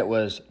could say it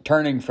was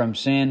turning from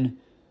sin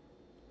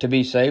to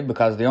be saved,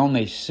 because the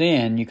only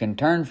sin you can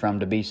turn from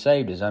to be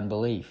saved is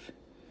unbelief.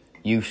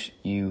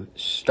 You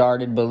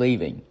started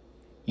believing.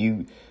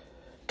 You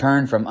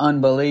turned from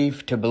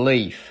unbelief to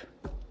belief.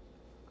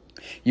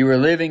 You were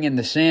living in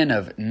the sin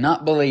of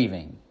not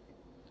believing,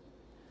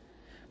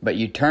 but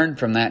you turned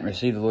from that and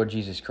received the Lord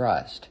Jesus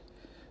Christ.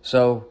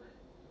 So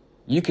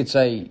you could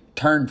say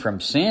turn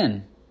from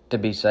sin to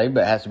be saved,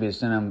 but it has to be a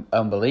sin of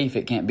unbelief.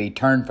 It can't be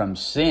turned from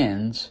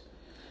sins,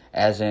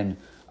 as in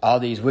all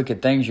these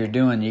wicked things you're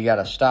doing, you got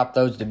to stop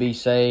those to be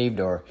saved,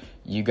 or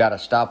you got to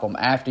stop them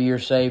after you're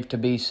saved to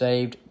be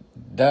saved.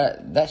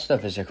 That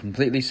stuff is a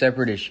completely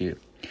separate issue.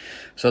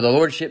 So the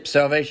Lordship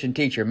salvation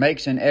teacher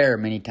makes an error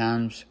many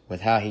times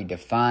with how he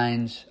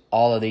defines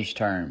all of these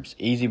terms.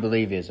 Easy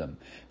believism,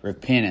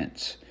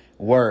 repentance,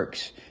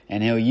 works,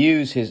 and he'll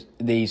use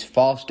these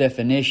false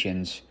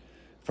definitions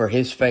for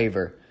his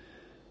favor.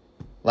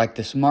 Like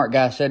the smart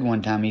guy said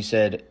one time, he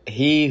said,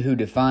 "He who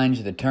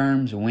defines the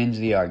terms wins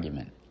the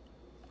argument."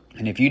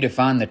 And if you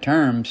define the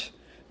terms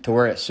to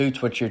where it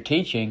suits what you're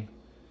teaching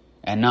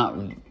and not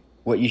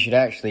what you should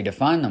actually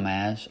define them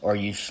as, or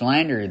you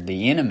slander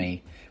the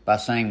enemy by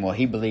saying, well,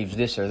 he believes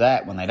this or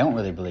that when they don't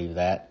really believe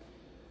that,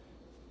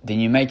 then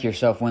you make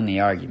yourself win the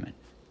argument.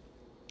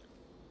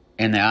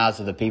 In the eyes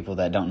of the people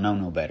that don't know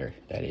no better,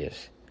 that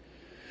is.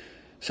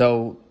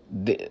 So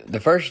the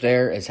first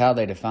error is how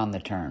they define the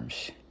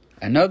terms.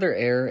 Another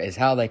error is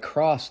how they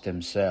cross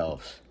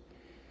themselves.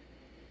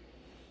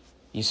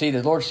 You see,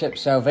 the Lordship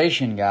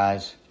salvation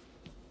guys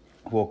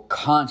will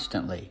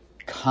constantly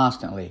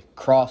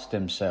cross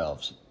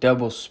themselves,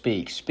 double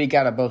speak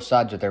out of both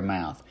sides of their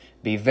mouth,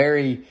 be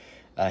very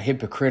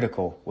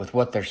hypocritical with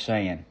what they're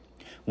saying.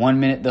 One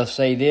minute they'll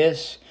say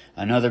this,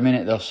 another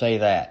minute they'll say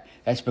that.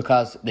 That's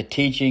because the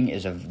teaching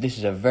this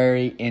is a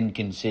very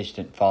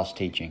inconsistent false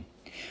teaching.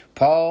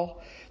 The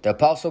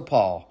Apostle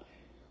Paul,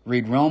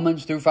 read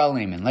Romans through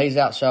Philemon, lays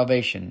out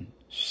salvation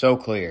so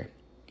clear.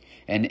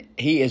 And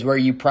he is where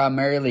you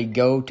primarily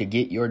go to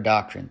get your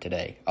doctrine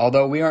today.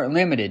 Although we aren't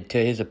limited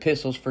to his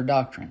epistles for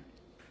doctrine.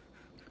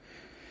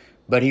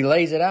 But he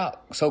lays it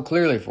out so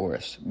clearly for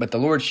us. But the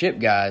Lordship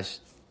guys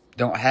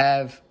don't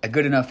have a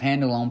good enough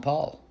handle on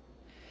Paul.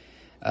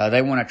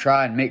 They want to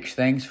try and mix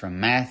things from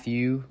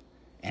Matthew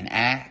and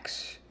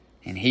Acts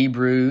and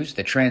Hebrews,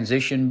 the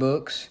transition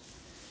books,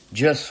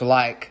 just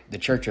like the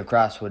Church of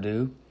Christ will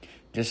do,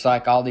 just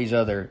like all these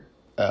other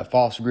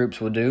false groups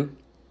will do.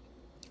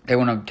 They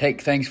want to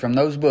take things from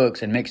those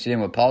books and mix it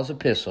in with Paul's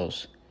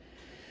epistles,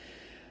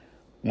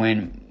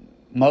 when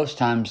most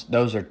times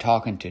those are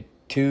talking to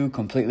two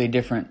completely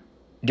different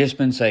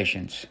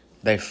dispensations.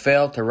 They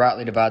fail to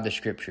rightly divide the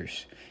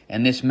Scriptures,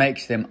 and this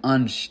makes them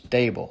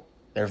unstable.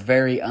 They're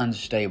very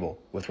unstable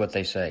with what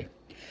they say.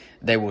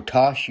 They will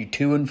toss you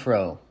to and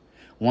fro.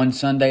 One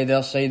Sunday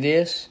they'll say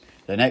this,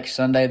 the next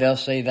Sunday they'll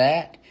say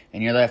that,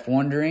 and you're left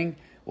wondering,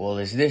 well,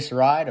 is this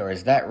right or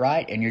is that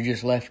right? And you're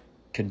just left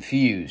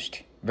confused,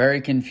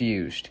 very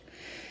confused.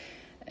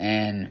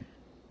 And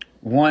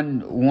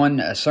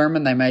one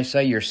sermon they may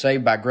say, you're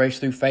saved by grace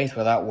through faith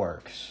without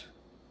works.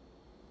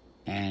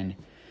 And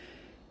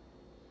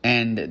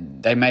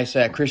they may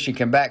say a Christian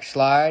can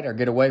backslide or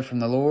get away from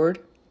the Lord.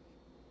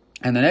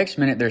 And the next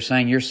minute they're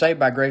saying you're saved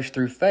by grace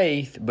through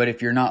faith, but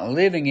if you're not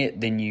living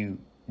it, then you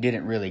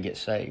didn't really get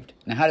saved.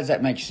 Now, how does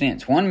that make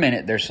sense? One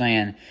minute they're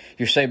saying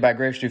you're saved by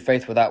grace through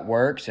faith without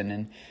works, and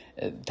then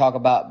talk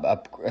about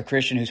a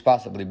Christian who's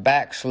possibly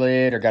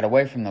backslid or got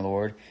away from the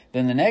Lord.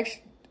 Then the next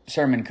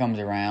sermon comes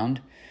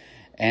around,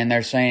 and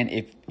they're saying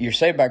if you're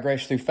saved by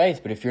grace through faith,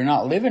 but if you're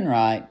not living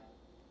right,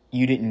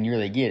 you didn't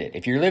really get it.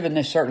 If you're living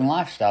this certain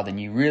lifestyle, then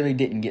you really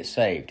didn't get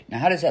saved. Now,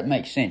 how does that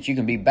make sense? You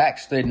can be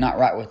backslid, not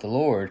right with the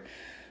Lord,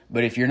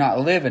 but if you're not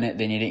living it,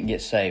 then you didn't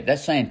get saved.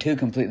 That's saying two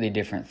completely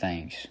different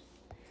things.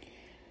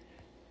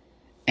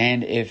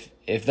 And if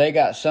they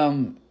got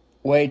some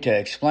way to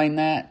explain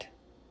that,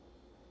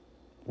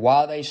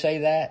 why they say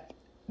that,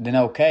 then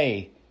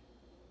okay.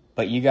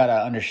 But you got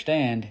to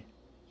understand,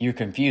 you're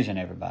confusing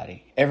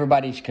everybody.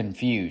 Everybody's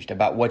confused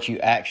about what you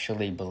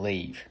actually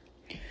believe.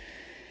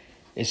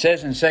 It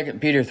says in 2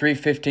 Peter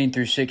 3:15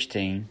 through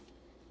 16,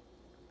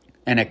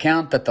 an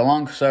account that the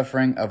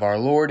long-suffering of our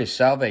Lord is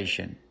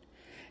salvation,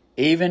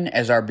 even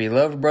as our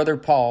beloved brother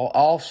Paul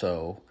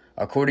also,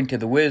 according to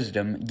the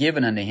wisdom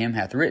given unto him,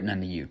 hath written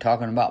unto you.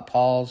 Talking about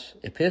Paul's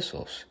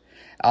epistles,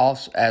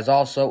 as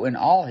also in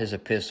all his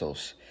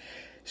epistles,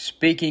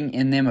 speaking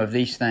in them of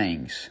these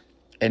things,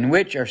 in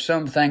which are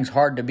some things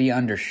hard to be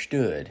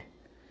understood,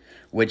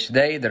 which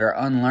they that are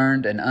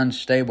unlearned and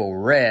unstable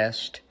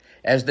wrest,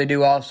 as they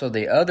do also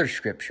the other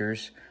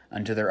Scriptures,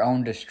 unto their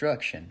own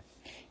destruction.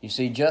 You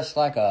see, just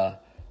like a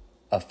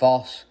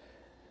false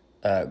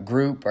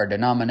group or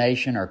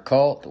denomination or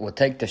cult will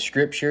take the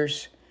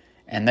Scriptures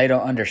and they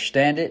don't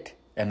understand it,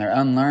 and they're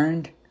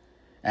unlearned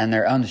and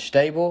they're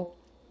unstable,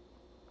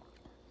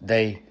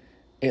 it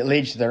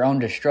leads to their own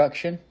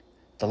destruction.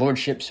 The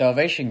Lordship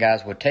salvation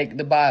guys will take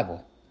the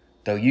Bible.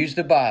 They'll use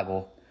the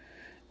Bible.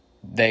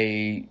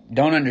 They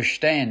don't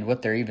understand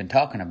what they're even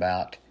talking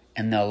about,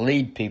 and they'll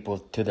lead people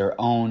to their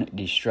own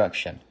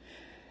destruction.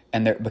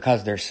 And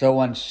because they're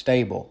so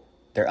unstable,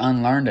 they're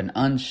unlearned and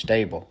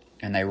unstable,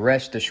 and they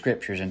wrest the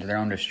Scriptures into their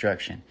own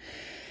destruction.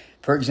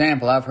 For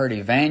example, I've heard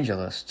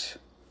evangelists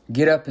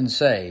get up and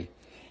say,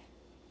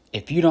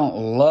 if you don't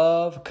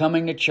love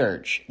coming to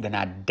church, then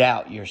I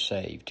doubt you're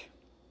saved.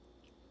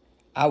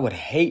 I would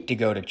hate to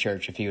go to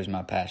church if he was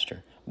my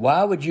pastor.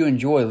 Why would you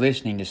enjoy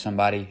listening to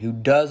somebody who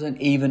doesn't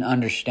even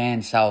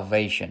understand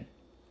salvation?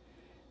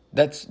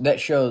 That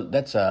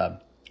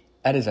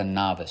is a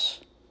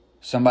novice.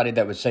 Somebody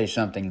that would say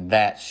something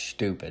that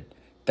stupid.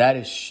 That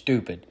is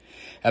stupid.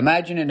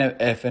 Imagine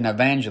if an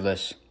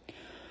evangelist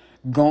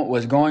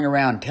was going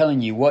around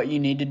telling you what you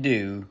need to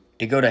do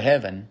to go to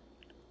heaven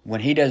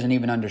when he doesn't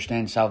even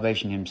understand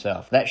salvation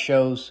himself. That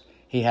shows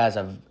he has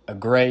a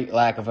great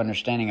lack of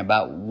understanding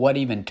about what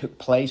even took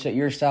place at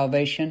your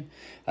salvation,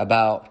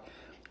 about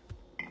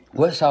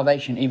what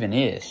salvation even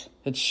is.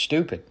 It's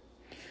stupid.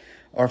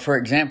 Or for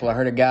example, I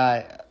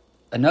heard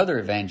another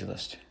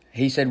evangelist,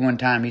 he said one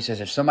time, he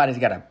says, if somebody's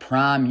got to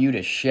prime you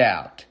to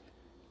shout,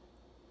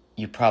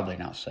 you're probably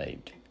not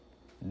saved.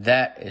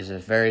 That is a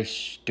very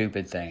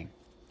stupid thing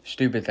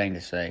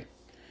to say.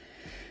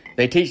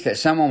 They teach that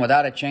someone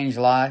without a changed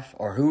life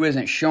or who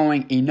isn't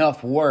showing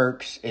enough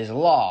works is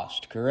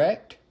lost,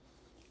 correct?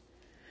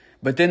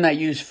 But then they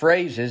use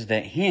phrases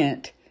that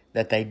hint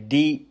that they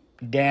deep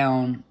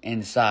down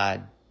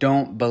inside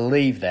don't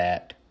believe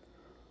that.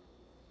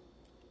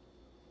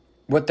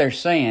 What they're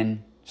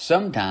saying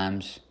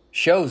sometimes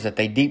shows that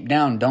they deep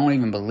down don't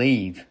even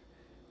believe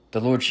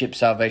the Lordship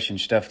salvation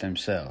stuff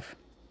themselves.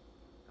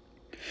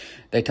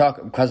 They'll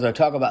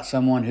talk about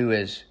someone who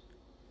is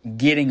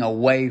getting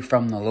away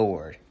from the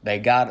Lord.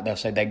 They'll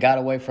say they got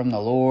away from the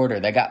Lord or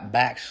they got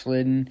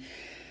backslidden.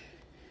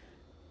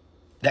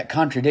 That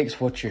contradicts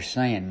what you're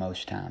saying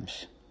most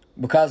times.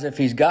 Because if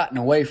he's gotten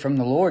away from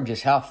the Lord,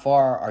 just how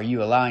far are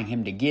you allowing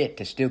him to get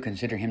to still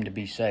consider him to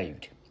be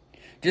saved?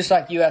 Just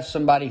like you ask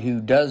somebody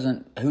who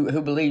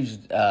believes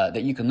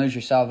that you can lose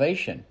your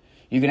salvation.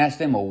 You can ask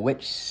them, well,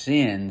 which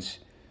sins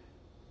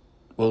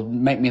will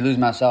make me lose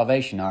my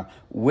salvation? Or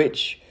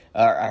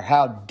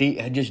how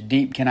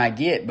deep can I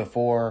get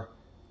before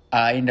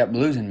I end up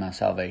losing my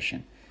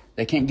salvation?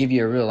 They can't give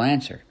you a real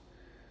answer.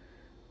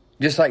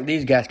 Just like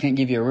these guys can't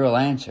give you a real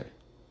answer.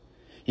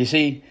 You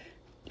see,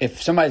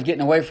 if somebody's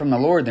getting away from the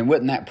Lord, then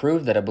wouldn't that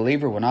prove that a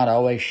believer will not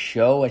always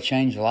show a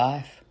changed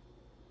life?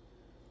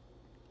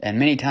 And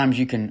many times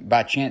you can,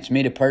 by chance,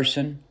 meet a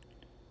person.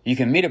 You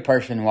can meet a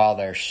person while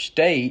their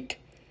state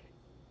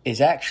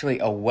is actually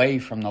away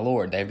from the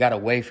Lord. They've got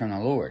away from the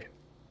Lord.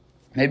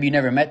 Maybe you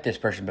never met this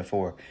person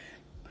before.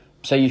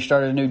 Say you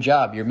started a new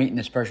job. You're meeting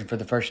this person for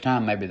the first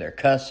time. Maybe they're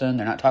cussing.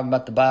 They're not talking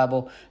about the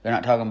Bible. They're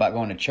not talking about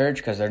going to church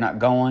because they're not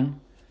going.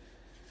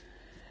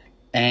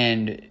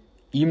 And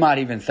you might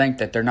even think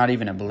that they're not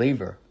even a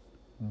believer.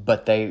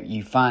 But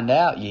you find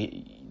out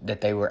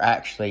that they were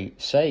actually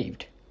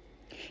saved.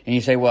 And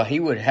you say, well, he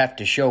would have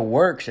to show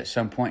works at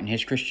some point in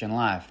his Christian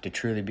life to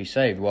truly be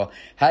saved. Well,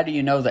 how do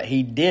you know that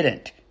he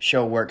didn't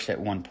show works at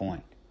one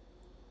point,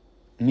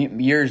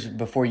 years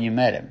before you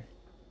met him?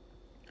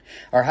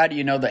 Or how do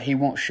you know that he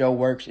won't show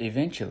works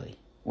eventually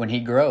when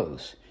he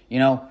grows? You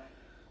know,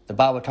 the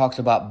Bible talks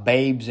about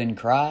babes in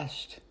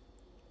Christ.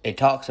 It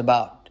talks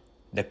about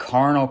the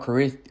carnal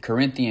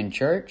Corinthian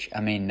church.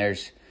 I mean,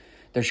 there's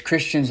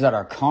Christians that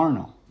are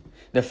carnal.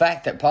 The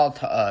fact that Paul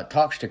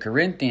talks to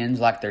Corinthians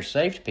like they're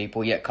saved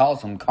people, yet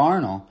calls them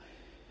carnal,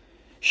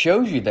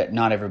 shows you that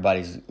not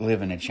everybody's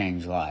living a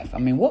changed life. I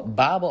mean, what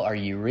Bible are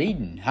you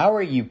reading? How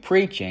are you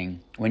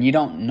preaching when you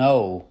don't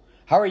know?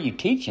 How are you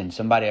teaching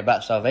somebody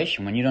about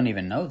salvation when you don't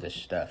even know this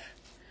stuff?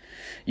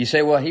 You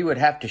say, well, he would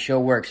have to show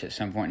works at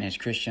some point in his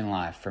Christian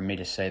life for me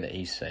to say that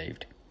he's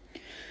saved.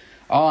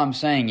 All I'm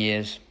saying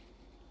is,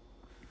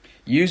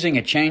 using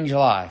a changed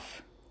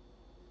life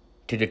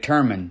to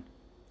determine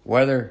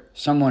whether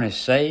someone is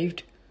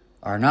saved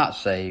or not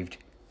saved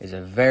is a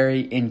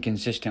very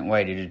inconsistent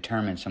way to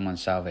determine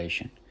someone's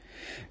salvation.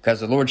 Because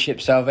the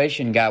Lordship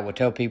salvation guy will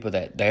tell people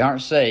that they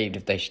aren't saved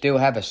if they still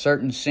have a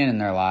certain sin in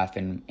their life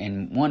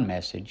in one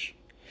message.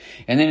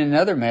 And then in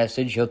another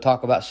message, he'll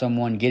talk about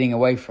someone getting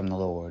away from the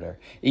Lord or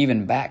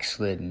even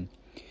backslidden.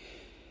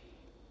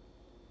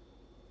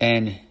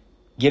 And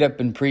get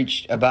up and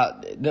preach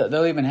about,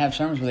 they'll even have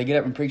sermons where they get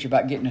up and preach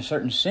about getting a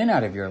certain sin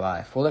out of your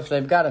life. Well, if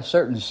they've got a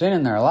certain sin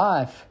in their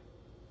life,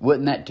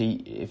 wouldn't that,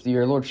 if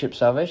you're a Lordship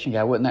salvation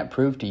guy, wouldn't that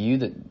prove to you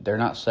that they're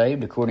not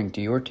saved according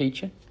to your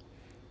teaching?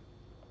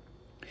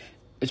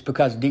 It's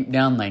because deep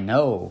down they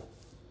know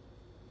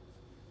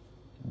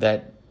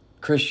that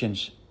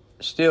Christians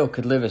still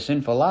could live a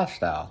sinful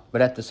lifestyle,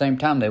 but at the same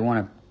time they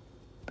want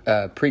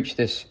to preach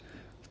this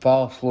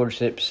false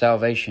Lordship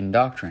salvation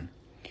doctrine.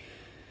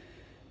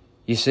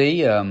 You see,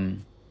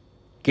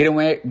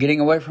 getting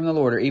away from the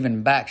Lord or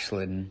even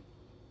backslidden,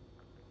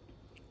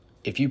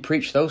 if you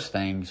preach those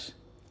things,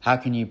 how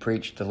can you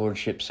preach the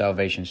Lordship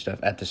salvation stuff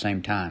at the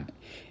same time?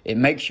 It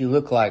makes you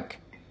look like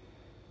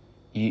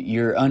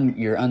you're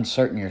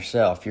uncertain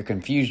yourself. You're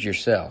confused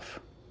yourself.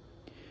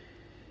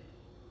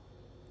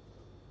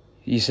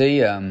 You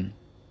see,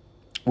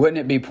 wouldn't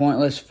it be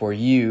pointless for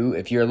you,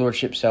 if you're a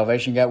Lordship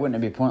salvation guy,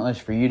 wouldn't it be pointless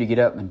for you to get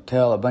up and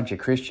tell a bunch of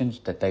Christians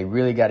that they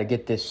really got to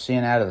get this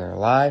sin out of their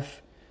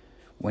life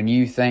when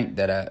you think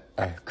that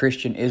a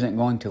Christian isn't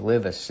going to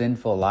live a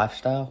sinful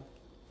lifestyle?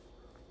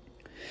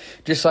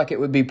 Just like it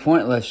would be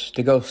pointless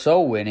to go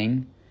soul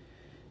winning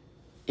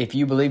if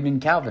you believed in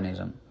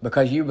Calvinism,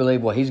 because you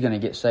believe, well, he's going to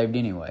get saved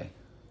anyway.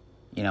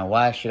 You know,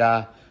 why should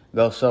I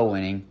go soul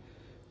winning?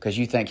 Because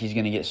you think he's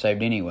going to get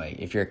saved anyway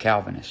if you're a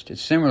Calvinist.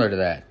 It's similar to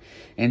that.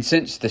 And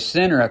since the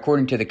sinner,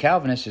 according to the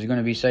Calvinists, is going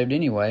to be saved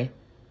anyway,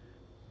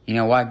 you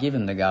know, why give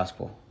him the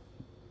gospel?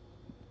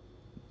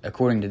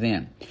 according to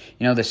them.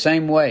 You know, the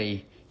same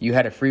way you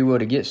had a free will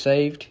to get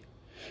saved,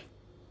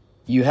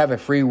 you have a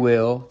free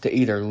will to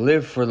either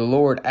live for the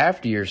Lord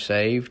after you're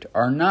saved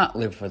or not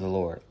live for the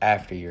Lord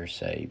after you're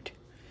saved.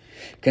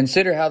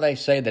 Consider how they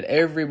say that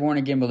every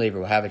born-again believer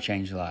will have a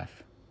changed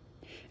life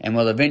and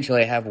will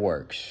eventually have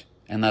works.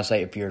 And they'll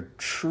say if you're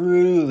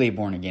truly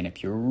born again,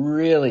 if you're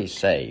really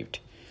saved,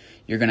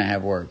 you're going to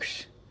have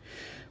works.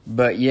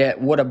 But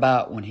yet, what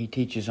about when he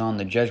teaches on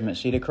the judgment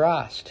seat of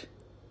Christ?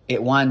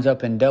 It winds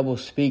up in double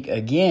speak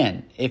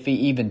again, if he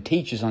even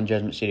teaches on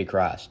judgment seat of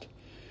Christ.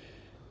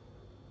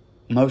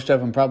 Most of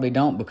them probably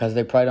don't, because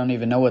they probably don't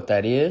even know what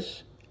that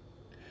is.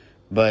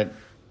 But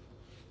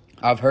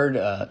I've heard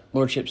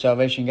Lordship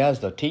salvation guys,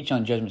 they'll teach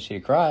on judgment seat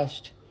of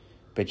Christ,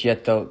 but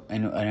yet they'll,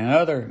 in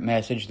another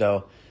message,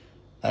 they'll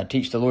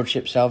teach the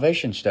Lordship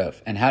salvation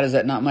stuff. And how does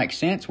that not make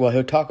sense? Well,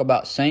 he'll talk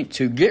about saints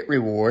who get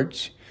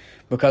rewards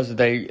because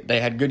they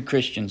had good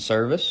Christian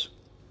service.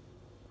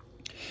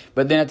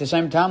 But then at the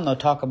same time, they'll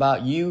talk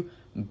about you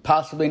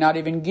possibly not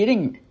even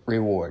getting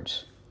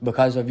rewards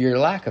because of your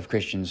lack of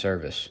Christian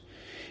service.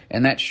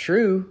 And that's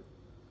true,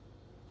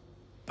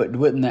 but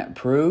wouldn't that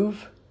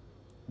prove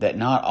that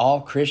not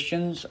all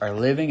Christians are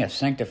living a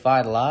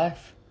sanctified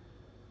life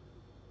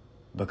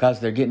because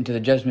they're getting to the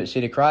judgment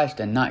seat of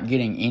Christ and not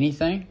getting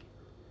anything?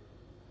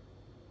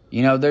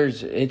 You know,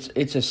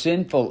 it's a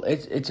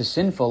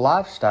sinful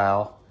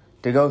lifestyle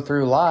to go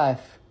through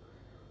life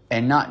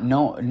and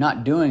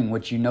not doing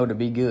what you know to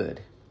be good.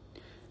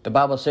 The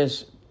Bible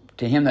says,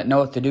 to him that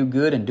knoweth to do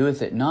good and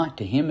doeth it not,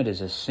 to him it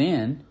is a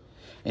sin.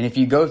 And if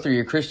you go through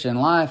your Christian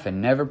life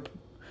and never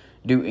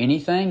do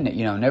anything,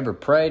 never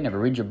pray, never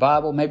read your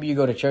Bible, maybe you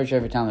go to church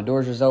every time the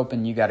doors is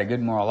open, you got a good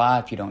moral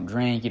life, you don't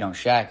drink, you don't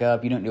shack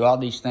up, you don't do all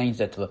these things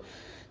that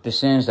the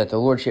sins that the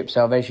Lordship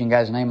salvation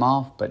guys name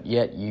off, but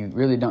yet you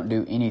really don't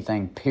do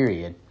anything,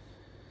 period.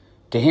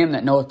 To him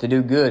that knoweth to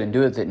do good and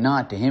doeth it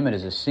not, to him it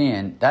is a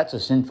sin. That's a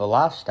sinful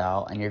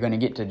lifestyle, and you're going to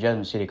get to the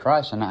judgment seat of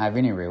Christ and not have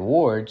any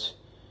rewards.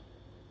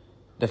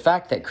 The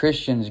fact that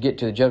Christians get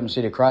to the judgment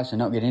seat of Christ and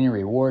don't get any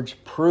rewards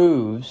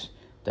proves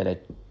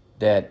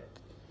that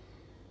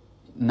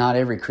not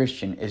every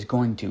Christian is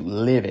going to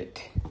live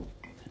it.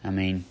 I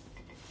mean,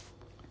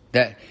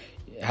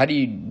 how do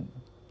you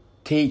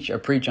teach or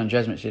preach on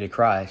judgment seat of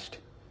Christ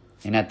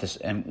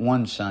and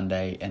one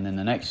Sunday, and then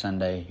the next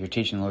Sunday you're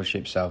teaching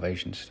Lordship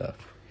salvation stuff?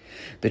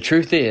 The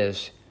truth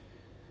is,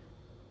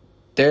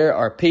 there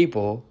are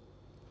people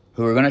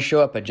who are going to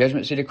show up at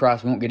judgment seat of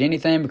Christ and won't get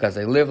anything because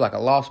they live like a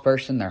lost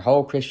person their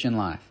whole Christian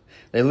life.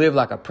 They live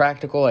like a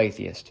practical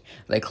atheist.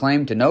 They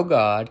claim to know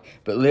God,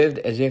 but lived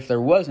as if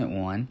there wasn't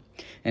one.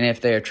 And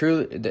if they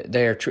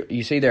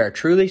are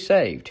truly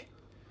saved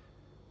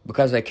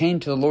because they came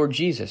to the Lord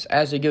Jesus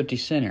as a guilty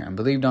sinner and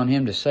believed on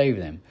him to save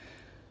them.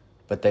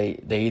 But they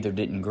either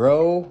didn't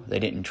grow, they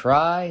didn't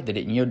try, they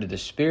didn't yield to the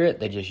Spirit,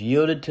 they just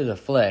yielded to the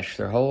flesh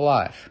their whole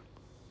life.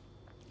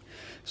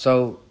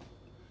 So,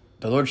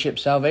 the Lordship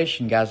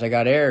salvation guys, they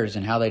got errors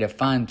in how they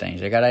define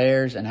things. They got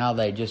errors in how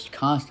they just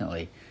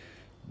constantly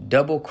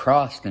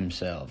double-cross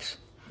themselves.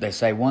 They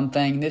say one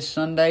thing this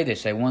Sunday, they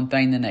say one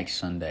thing the next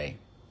Sunday.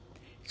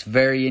 It's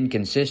very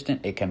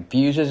inconsistent. It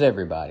confuses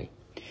everybody,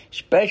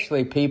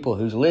 especially people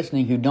who's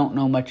listening who don't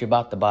know much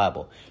about the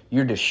Bible.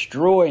 You're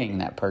destroying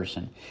that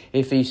person.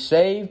 If he's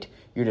saved,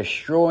 you're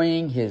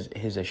destroying his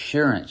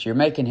assurance. You're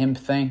making him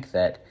think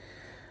that,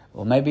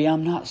 well, maybe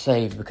I'm not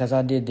saved because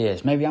I did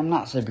this. Maybe I'm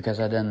not saved because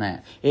I done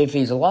that. If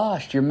he's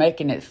lost, you're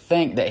making it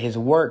think that his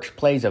works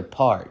plays a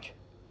part.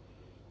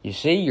 You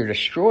see, you're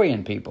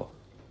destroying people.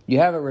 You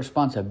have a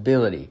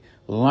responsibility.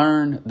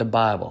 Learn the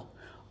Bible.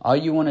 All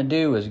you want to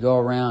do is go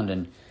around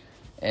and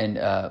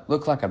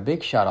look like a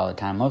big shot all the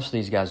time. Most of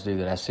these guys do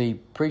that. I see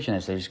preaching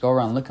this. They just go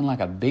around looking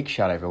like a big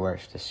shot everywhere.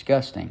 It's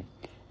disgusting.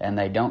 And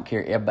they don't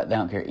care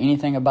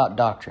anything about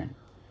doctrine.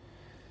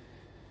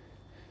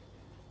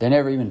 They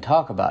never even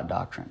talk about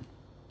doctrine.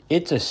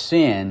 It's a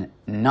sin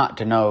not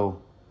to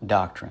know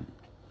doctrine.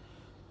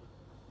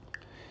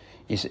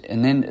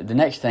 And then the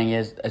next thing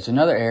is, it's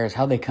another error, is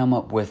how they come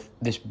up with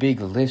this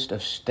big list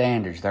of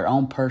standards, their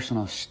own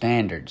personal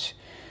standards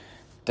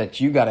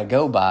that you got to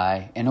go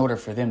by in order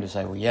for them to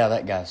say, well, yeah,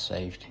 that guy's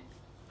saved.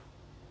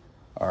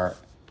 Or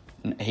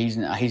he's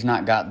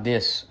not got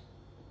this,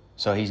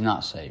 so he's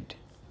not saved.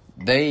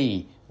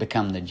 They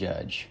become the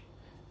judge.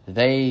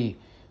 They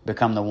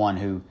become the one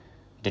who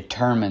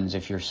determines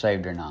if you're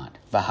saved or not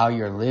by how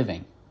you're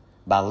living,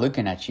 by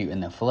looking at you in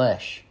the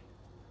flesh.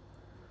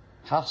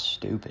 How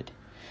stupid.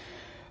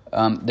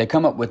 They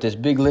come up with this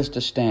big list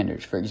of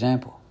standards. For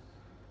example,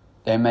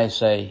 they may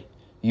say,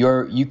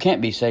 you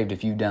can't be saved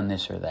if you've done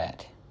this or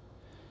that.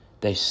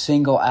 They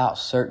single out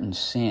certain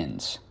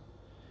sins.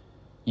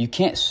 You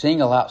can't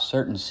single out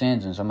certain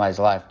sins in somebody's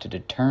life to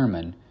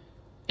determine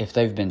if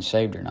they've been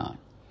saved or not.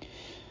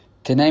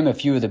 To name a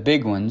few of the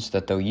big ones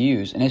that they'll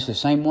use, and it's the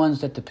same ones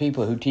that the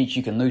people who teach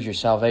you can lose your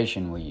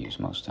salvation will use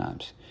most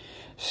times.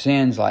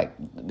 Sins like,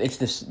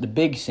 it's the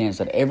big sins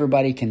that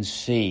everybody can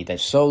see,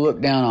 that's so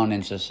looked down on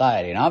in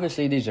society. And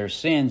obviously these are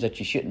sins that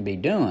you shouldn't be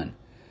doing.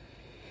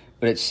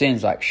 But it's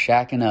sins like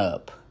shacking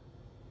up,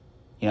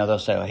 They'll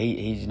say, oh,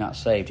 he's not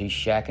saved. He's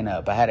shacking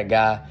up. I had a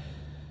guy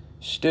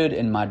stood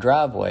in my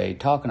driveway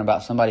talking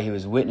about somebody he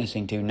was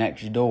witnessing to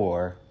next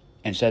door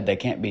and said they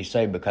can't be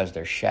saved because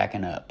they're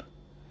shacking up.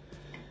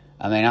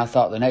 I mean, I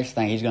thought the next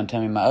thing he's going to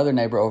tell me my other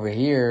neighbor over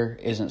here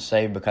isn't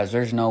saved because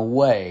there's no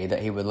way that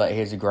he would let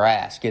his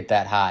grass get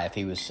that high if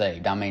he was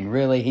saved. I mean,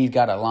 really, he's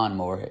got a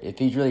lawnmower. If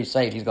he's really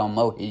saved, he's going to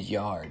mow his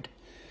yard.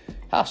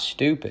 How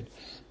stupid.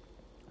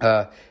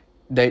 They'll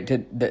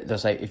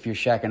say, if you're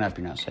shacking up,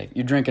 you're not saved.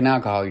 You're drinking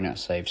alcohol, you're not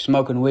saved.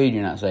 Smoking weed,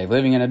 you're not saved.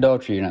 Living in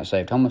adultery, you're not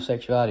saved.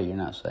 Homosexuality, you're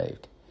not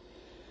saved.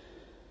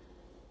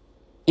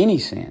 Any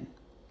sin.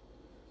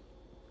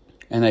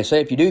 And they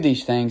say if you do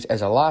these things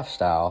as a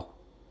lifestyle,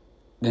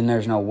 then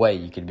there's no way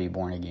you could be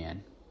born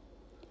again.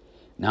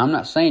 Now, I'm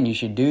not saying you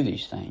should do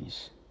these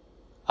things.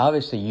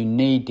 Obviously, you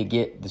need to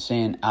get the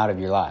sin out of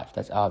your life.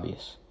 That's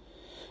obvious.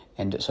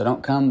 And so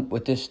don't come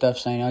with this stuff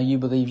saying, oh, you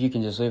believe you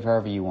can just live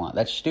however you want.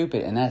 That's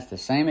stupid, and that's the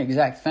same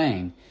exact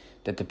thing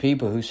that the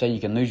people who say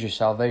you can lose your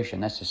salvation,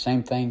 that's the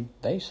same thing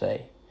they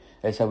say.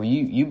 They say, well,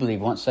 you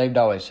believe once saved,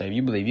 always saved.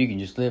 You believe you can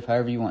just live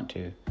however you want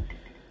to.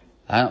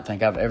 I don't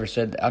think I've never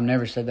said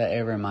that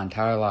ever in my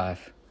entire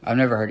life. I've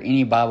never heard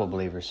any Bible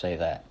believer say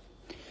that.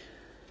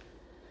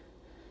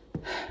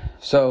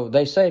 So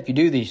they say if you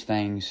do these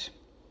things,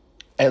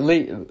 at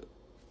least,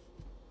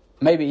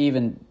 maybe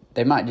even,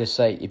 they might just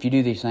say if you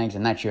do these things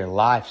and that's your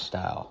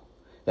lifestyle.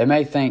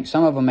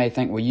 Some of them may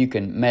think, well, you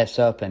can mess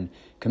up and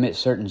commit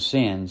certain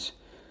sins,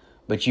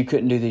 but you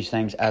couldn't do these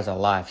things as a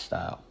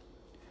lifestyle.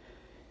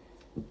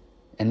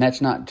 And that's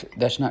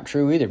not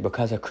true either,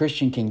 because a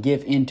Christian can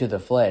give into the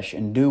flesh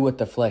and do what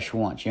the flesh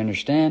wants. You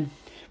understand?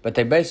 But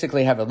they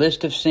basically have a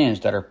list of sins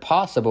that are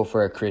possible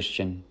for a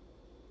Christian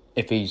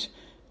if he's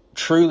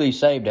truly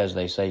saved, as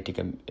they say,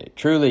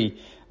 truly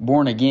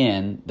born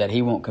again, that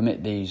he won't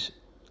commit these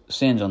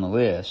sins on the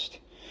list.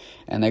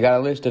 And they got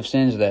a list of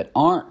sins that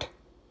aren't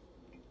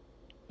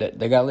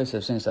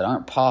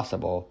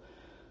possible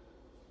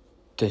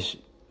to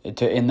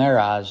in their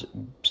eyes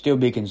still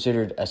be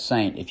considered a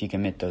saint if you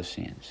commit those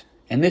sins.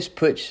 And this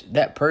puts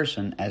that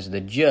person as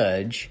the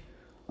judge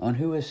on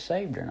who is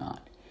saved or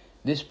not.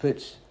 This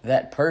puts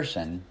that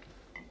person,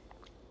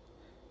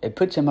 it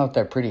puts him up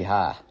there pretty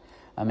high.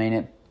 I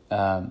mean,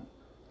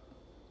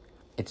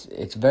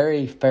 it's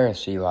very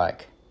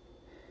Pharisee-like.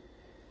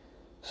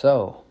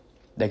 So,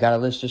 they got a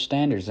list of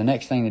standards. The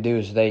next thing to do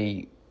is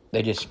they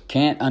just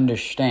can't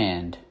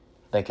understand.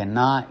 They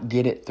cannot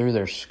get it through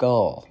their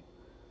skull.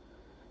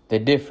 The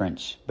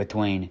difference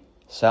between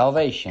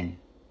salvation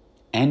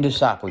and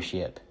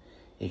discipleship.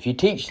 If you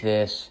teach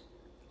this,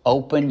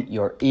 open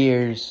your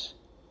ears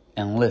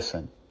and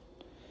listen.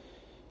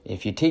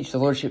 If you teach the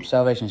Lordship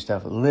salvation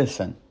stuff,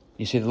 listen.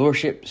 You see, the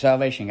Lordship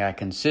salvation guy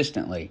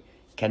consistently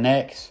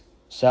connects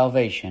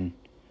salvation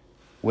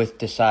with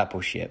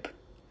discipleship.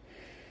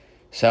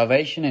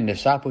 Salvation and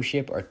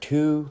discipleship are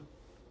two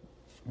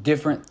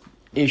different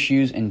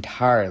issues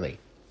entirely.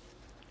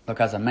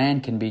 Because a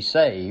man can be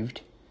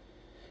saved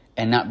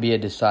and not be a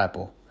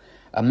disciple.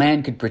 A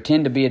man could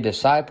pretend to be a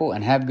disciple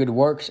and have good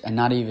works and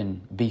not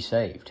even be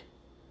saved.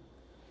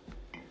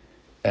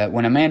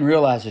 When a man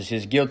realizes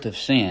his guilt of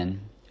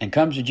sin and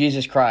comes to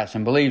Jesus Christ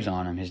and believes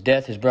on Him, His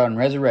death, His burial, and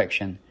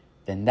resurrection,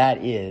 then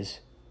that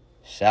is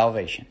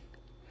salvation.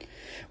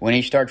 When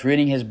he starts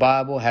reading his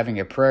Bible, having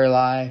a prayer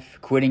life,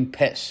 quitting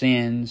pet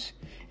sins,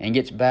 and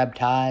gets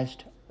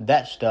baptized,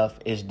 that stuff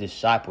is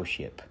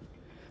discipleship.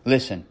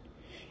 Listen,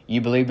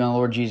 you believed on the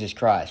Lord Jesus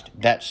Christ.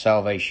 That's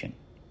salvation.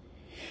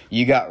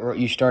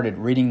 You started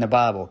reading the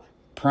Bible,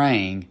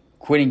 praying,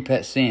 quitting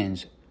pet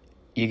sins.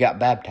 You got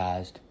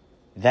baptized.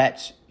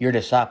 That's your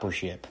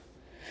discipleship.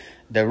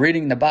 The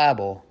reading the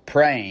Bible,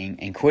 praying,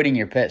 and quitting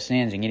your pet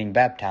sins and getting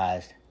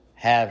baptized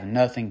have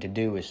nothing to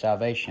do with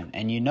salvation.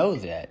 And you know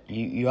that.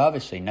 You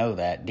obviously know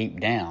that deep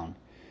down.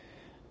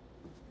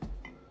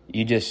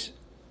 His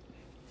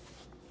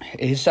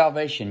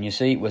salvation, you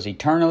see, was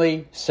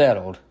eternally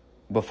settled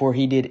before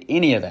he did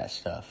any of that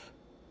stuff.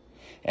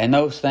 And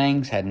those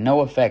things had no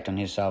effect on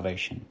his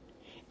salvation,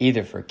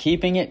 either for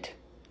keeping it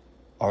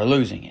or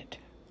losing it.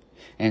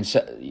 And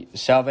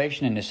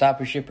salvation and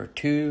discipleship are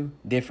two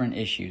different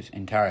issues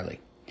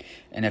entirely.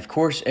 And of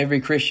course,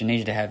 every Christian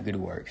needs to have good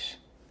works.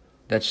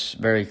 That's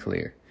very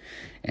clear.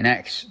 In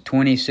Acts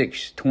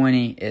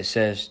 26:20, it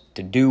says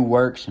to do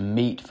works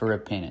meet for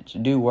repentance.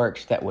 Do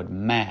works that would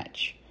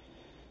match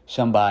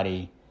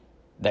somebody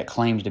that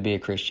claims to be a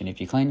Christian. If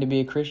you claim to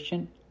be a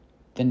Christian,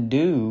 then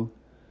do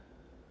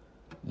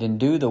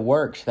the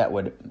works that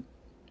would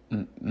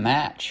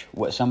match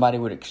what somebody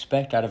would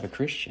expect out of a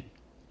Christian.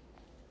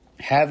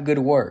 Have good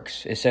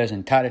works. It says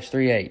in Titus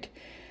 3:8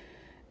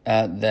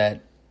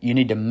 that you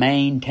need to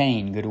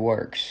maintain good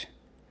works.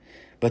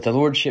 But the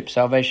Lordship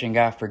salvation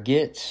guy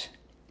forgets.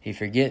 He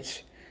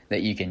forgets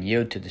that you can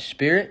yield to the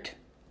Spirit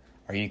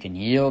or you can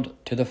yield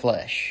to the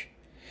flesh.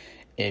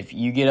 If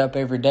you get up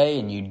every day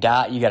and you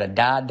die, you got to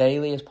die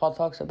daily, as Paul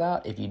talks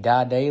about. If you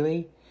die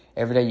daily,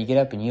 every day you get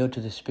up and yield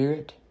to the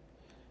Spirit,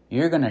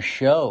 you're going to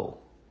show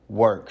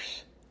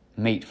works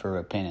meet for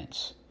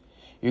repentance.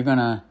 You're going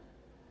to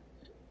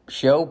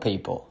show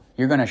people.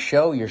 You're going to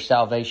show your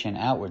salvation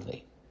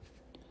outwardly.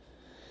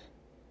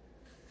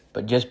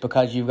 But just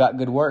because you've got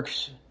good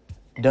works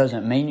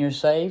doesn't mean you're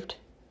saved.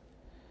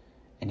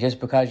 And just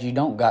because you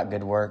don't got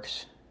good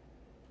works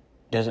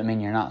doesn't mean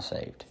you're not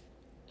saved.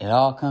 It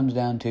all comes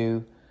down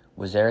to,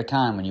 was there a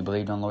time when you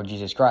believed on Lord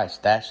Jesus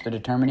Christ? That's the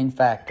determining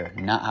factor.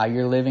 Not how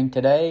you're living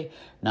today,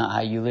 not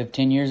how you lived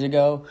 10 years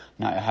ago,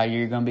 not how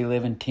you're going to be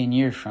living 10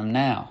 years from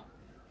now.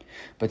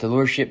 But the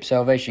Lordship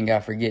salvation,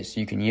 God forgets,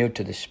 you can yield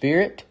to the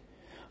Spirit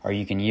or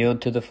you can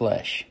yield to the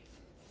flesh.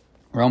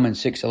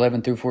 Romans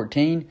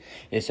 6:11-14,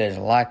 it says,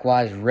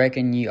 likewise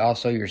reckon ye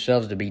also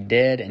yourselves to be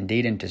dead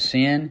indeed unto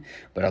sin,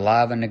 but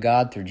alive unto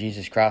God through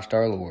Jesus Christ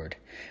our Lord.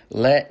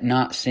 Let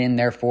not sin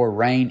therefore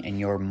reign in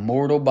your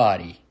mortal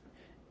body,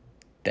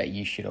 that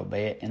ye should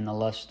obey it in the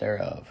lust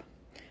thereof.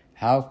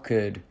 How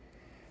could,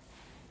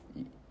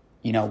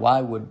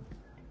 why would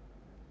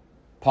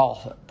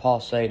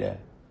Paul say to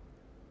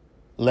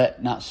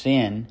let not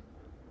sin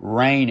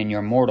reign in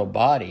your mortal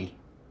body?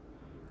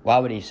 Why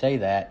would he say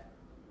that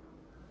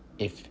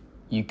if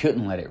you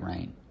couldn't let it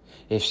reign?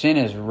 If sin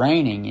is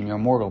reigning in your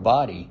mortal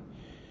body,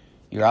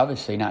 you're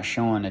obviously not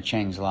showing a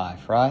changed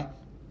life, right?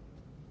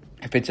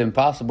 If it's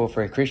impossible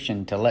for a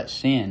Christian to let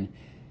sin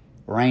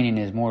reign in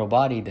his mortal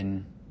body,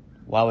 then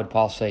why would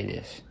Paul say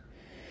this?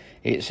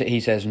 He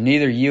says,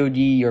 neither yield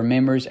ye your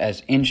members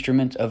as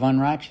instruments of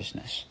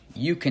unrighteousness.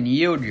 You can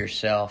yield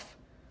yourself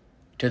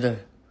to the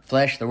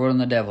flesh, the world,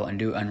 and the devil and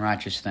do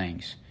unrighteous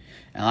things.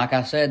 And like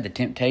I said, the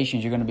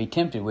temptations you're going to be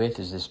tempted with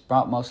is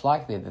most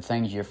likely the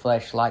things your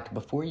flesh liked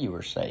before you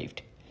were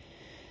saved.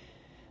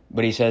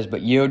 But he says,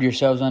 but yield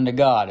yourselves unto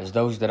God as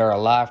those that are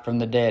alive from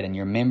the dead, and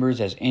your members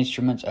as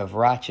instruments of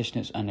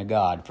righteousness unto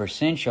God. For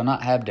sin shall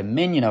not have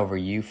dominion over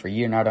you, for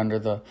ye are not under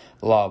the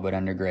law, but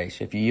under grace.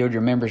 If you yield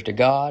your members to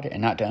God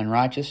and not to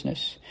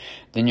unrighteousness,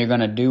 then you're going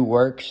to do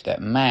works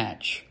that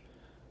match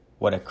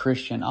what a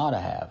Christian ought to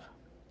have.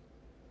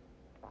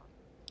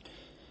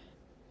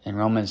 In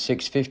Romans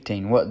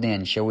 6:15, what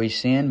then? Shall we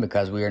sin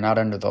because we are not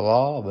under the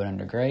law, but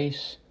under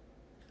grace?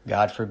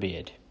 God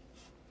forbid.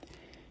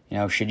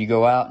 Should you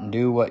go out and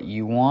do what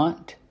you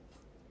want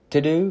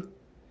to do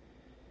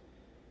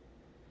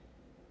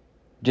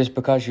just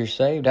because you're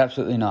saved?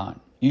 Absolutely not.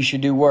 You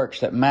should do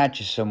works that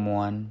matches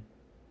someone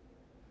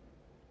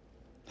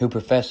who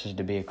professes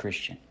to be a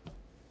Christian.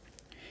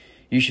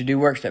 You should do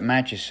works that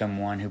matches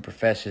someone who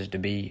professes to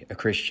be a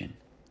Christian.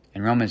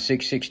 In Romans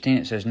 6:16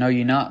 it says, know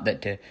ye not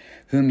that to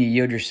whom ye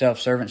yield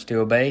yourselves servants to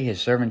obey,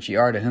 his servants ye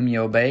are to whom ye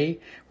obey,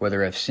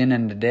 whether of sin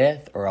unto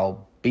death or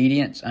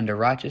obedience unto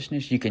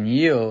righteousness? You can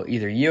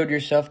either yield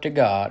yourself to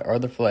God or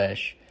the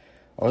flesh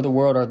or the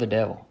world or the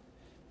devil.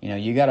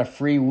 You got a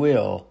free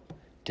will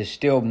to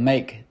still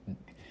make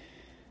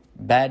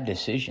bad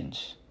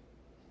decisions.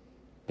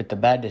 But the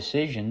bad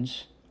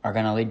decisions are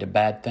going to lead to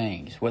bad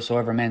things.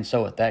 Whatsoever man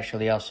soweth, that shall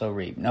he also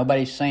reap.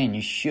 Nobody's saying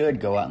you should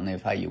go out and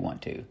live how you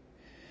want to,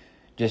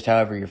 just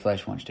however your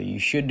flesh wants to. You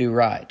should do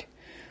right.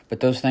 But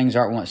those things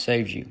aren't what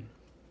saves you.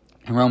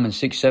 In Romans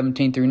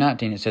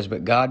 6:17-19 it says,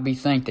 but God be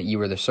thanked that ye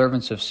were the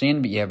servants of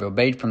sin, but ye have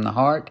obeyed from the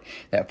heart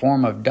that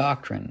form of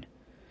doctrine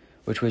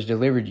which was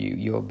delivered you.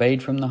 You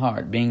obeyed from the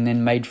heart, being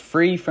then made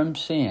free from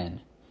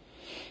sin.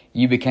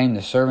 You became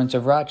the servants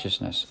of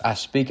righteousness. I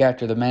speak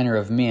after the manner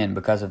of men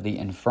because of the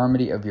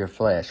infirmity of your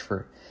flesh.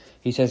 For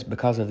he says,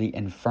 because of the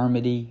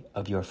infirmity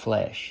of your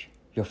flesh.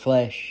 Your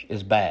flesh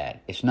is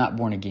bad. It's not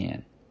born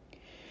again.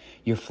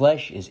 Your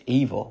flesh is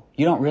evil.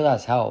 You don't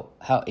realize how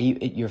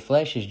your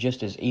flesh is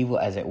just as evil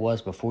as it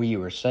was before you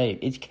were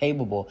saved. It's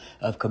capable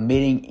of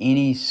committing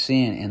any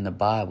sin in the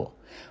Bible.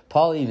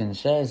 Paul even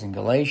says in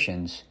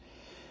Galatians,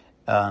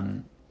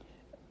 to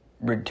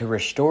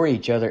restore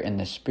each other in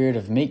the spirit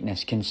of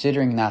meekness,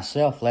 considering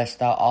thyself, lest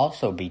thou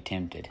also be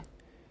tempted.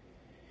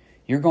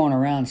 You're going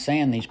around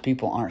saying these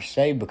people aren't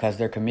saved because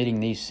they're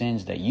committing these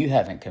sins that you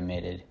haven't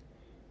committed.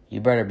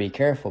 You better be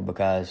careful,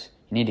 because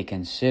you need to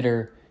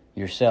consider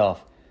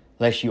yourself,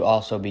 lest you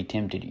also be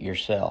tempted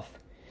yourself.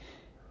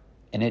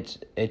 And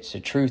it's a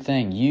true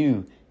thing.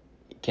 You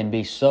can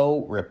be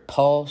so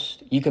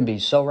repulsed. You can be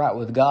so right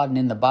with God and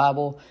in the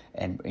Bible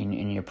and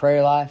in your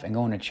prayer life and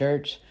going to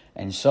church,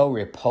 and so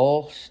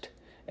repulsed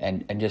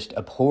and just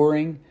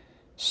abhorring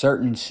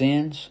certain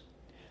sins.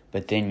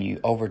 But then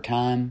over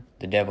time,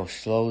 the devil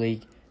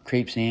slowly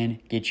creeps in,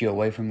 gets you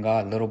away from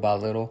God little by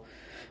little,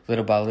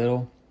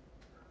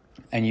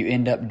 and you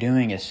end up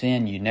doing a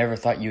sin you never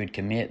thought you would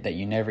commit, that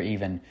you never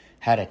even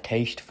had a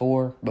taste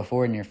for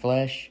before in your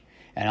flesh.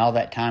 And all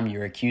that time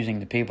you're accusing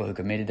the people who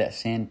committed that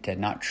sin to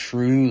not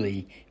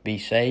truly be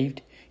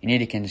saved. You need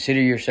to consider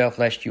yourself,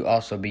 lest you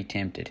also be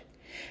tempted.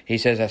 He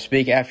says, I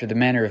speak after the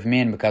manner of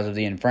men because of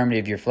the infirmity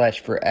of your flesh.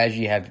 For as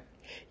ye have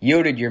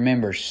yielded your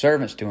members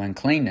servants to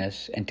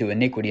uncleanness, and to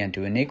iniquity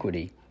unto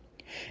iniquity,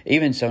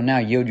 even so now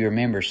yield your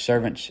members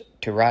servants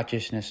to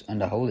righteousness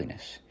unto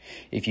holiness.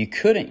 If you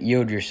couldn't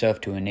yield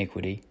yourself to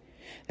iniquity,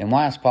 then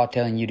why is Paul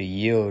telling you to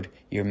yield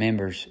your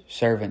members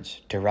servants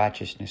to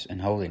righteousness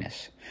and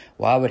holiness?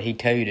 Why would he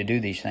tell you to do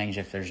these things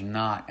if there's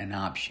not an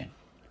option?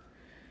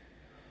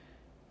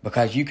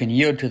 Because you can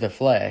yield to the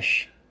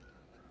flesh.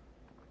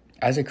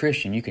 As a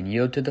Christian, you can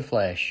yield to the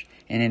flesh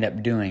and end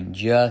up doing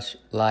just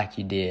like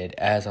you did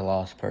as a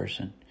lost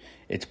person.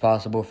 It's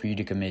possible for you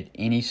to commit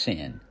any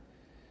sin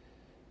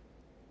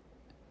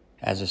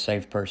as a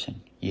saved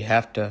person. You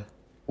have to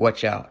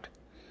watch out.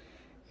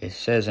 It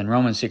says in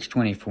Romans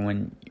 6:20,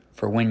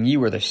 for when you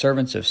were the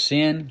servants of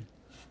sin,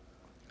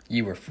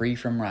 you were free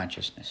from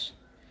righteousness.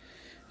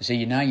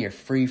 See, now you're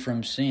free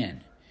from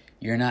sin.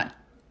 Your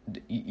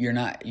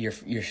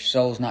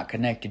soul's not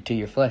connected to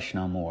your flesh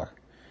no more.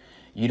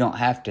 You don't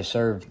have to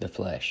serve the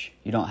flesh.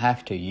 You don't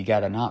have to. You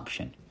got an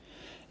option.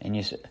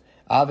 And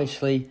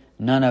obviously,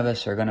 none of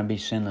us are going to be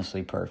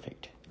sinlessly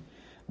perfect.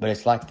 But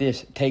it's like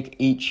this. Take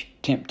each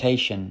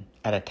temptation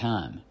at a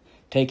time.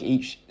 Take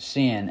each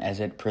sin as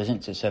it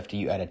presents itself to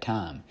you at a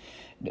time.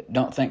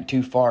 Don't think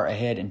too far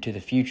ahead into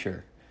the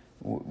future.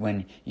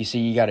 When you see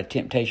you got a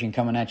temptation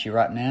coming at you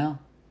right now,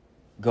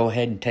 go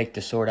ahead and take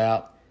the sword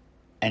out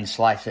and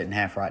slice it in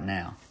half right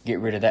now. Get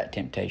rid of that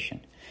temptation.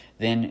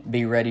 Then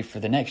be ready for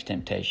the next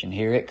temptation.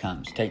 Here it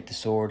comes. Take the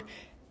sword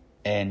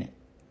and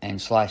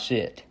slice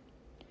it.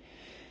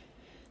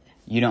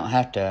 You don't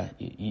have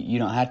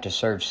to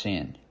serve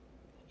sin.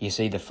 You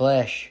see, the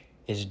flesh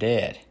is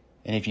dead.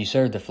 And if you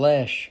serve the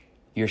flesh,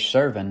 you're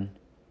serving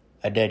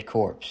a dead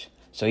corpse.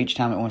 So each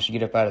time it wants to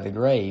get up out of the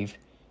grave,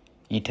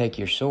 you take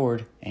your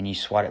sword and you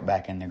swat it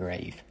back in the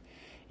grave.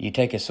 You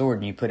take a sword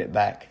and you put it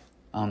back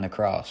on the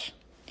cross.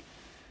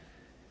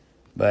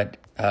 But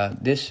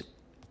this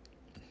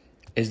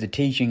is the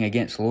teaching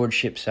against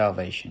Lordship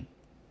salvation.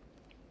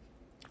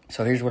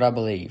 So here's what I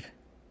believe.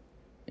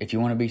 If you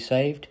want to be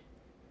saved,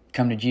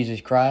 come to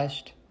Jesus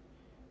Christ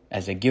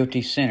as a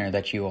guilty sinner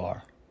that you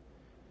are.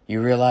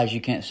 You realize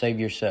you can't save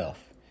yourself.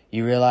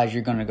 You realize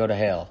you're going to go to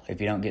hell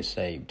if you don't get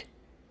saved.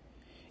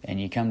 And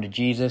you come to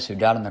Jesus who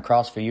died on the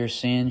cross for your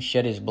sins,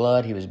 shed his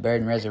blood, he was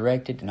buried and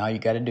resurrected, and all you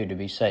got to do to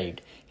be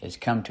saved is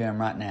come to him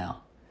right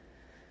now.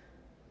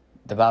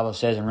 The Bible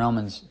says in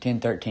Romans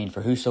 10:13,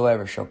 for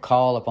whosoever shall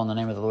call upon the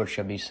name of the Lord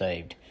shall be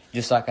saved.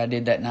 Just like I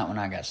did that night when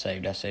I got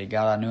saved. I said,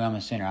 God, I knew I'm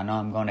a sinner. I know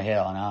I'm going to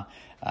hell, and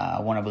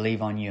I want to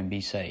believe on you and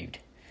be saved.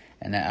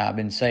 And I've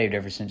been saved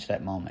ever since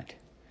that moment.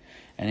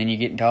 And then you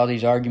get into all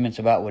these arguments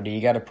about, well, do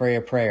you got to pray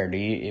a prayer?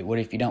 What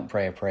if you don't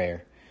pray a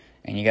prayer?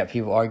 And you got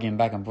people arguing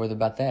back and forth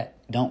about that.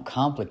 Don't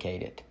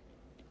complicate it.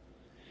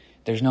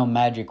 There's no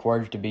magic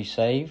words to be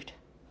saved.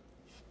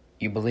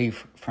 You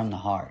believe from the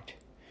heart.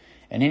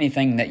 And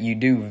anything that you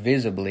do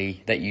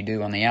visibly, that you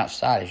do on the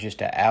outside, is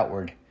just an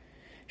outward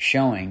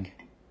showing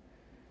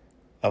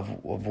of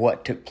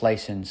what took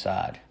place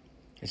inside.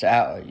 It's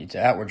an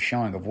outward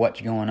showing of what's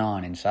going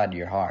on inside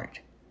your heart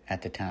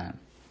at the time.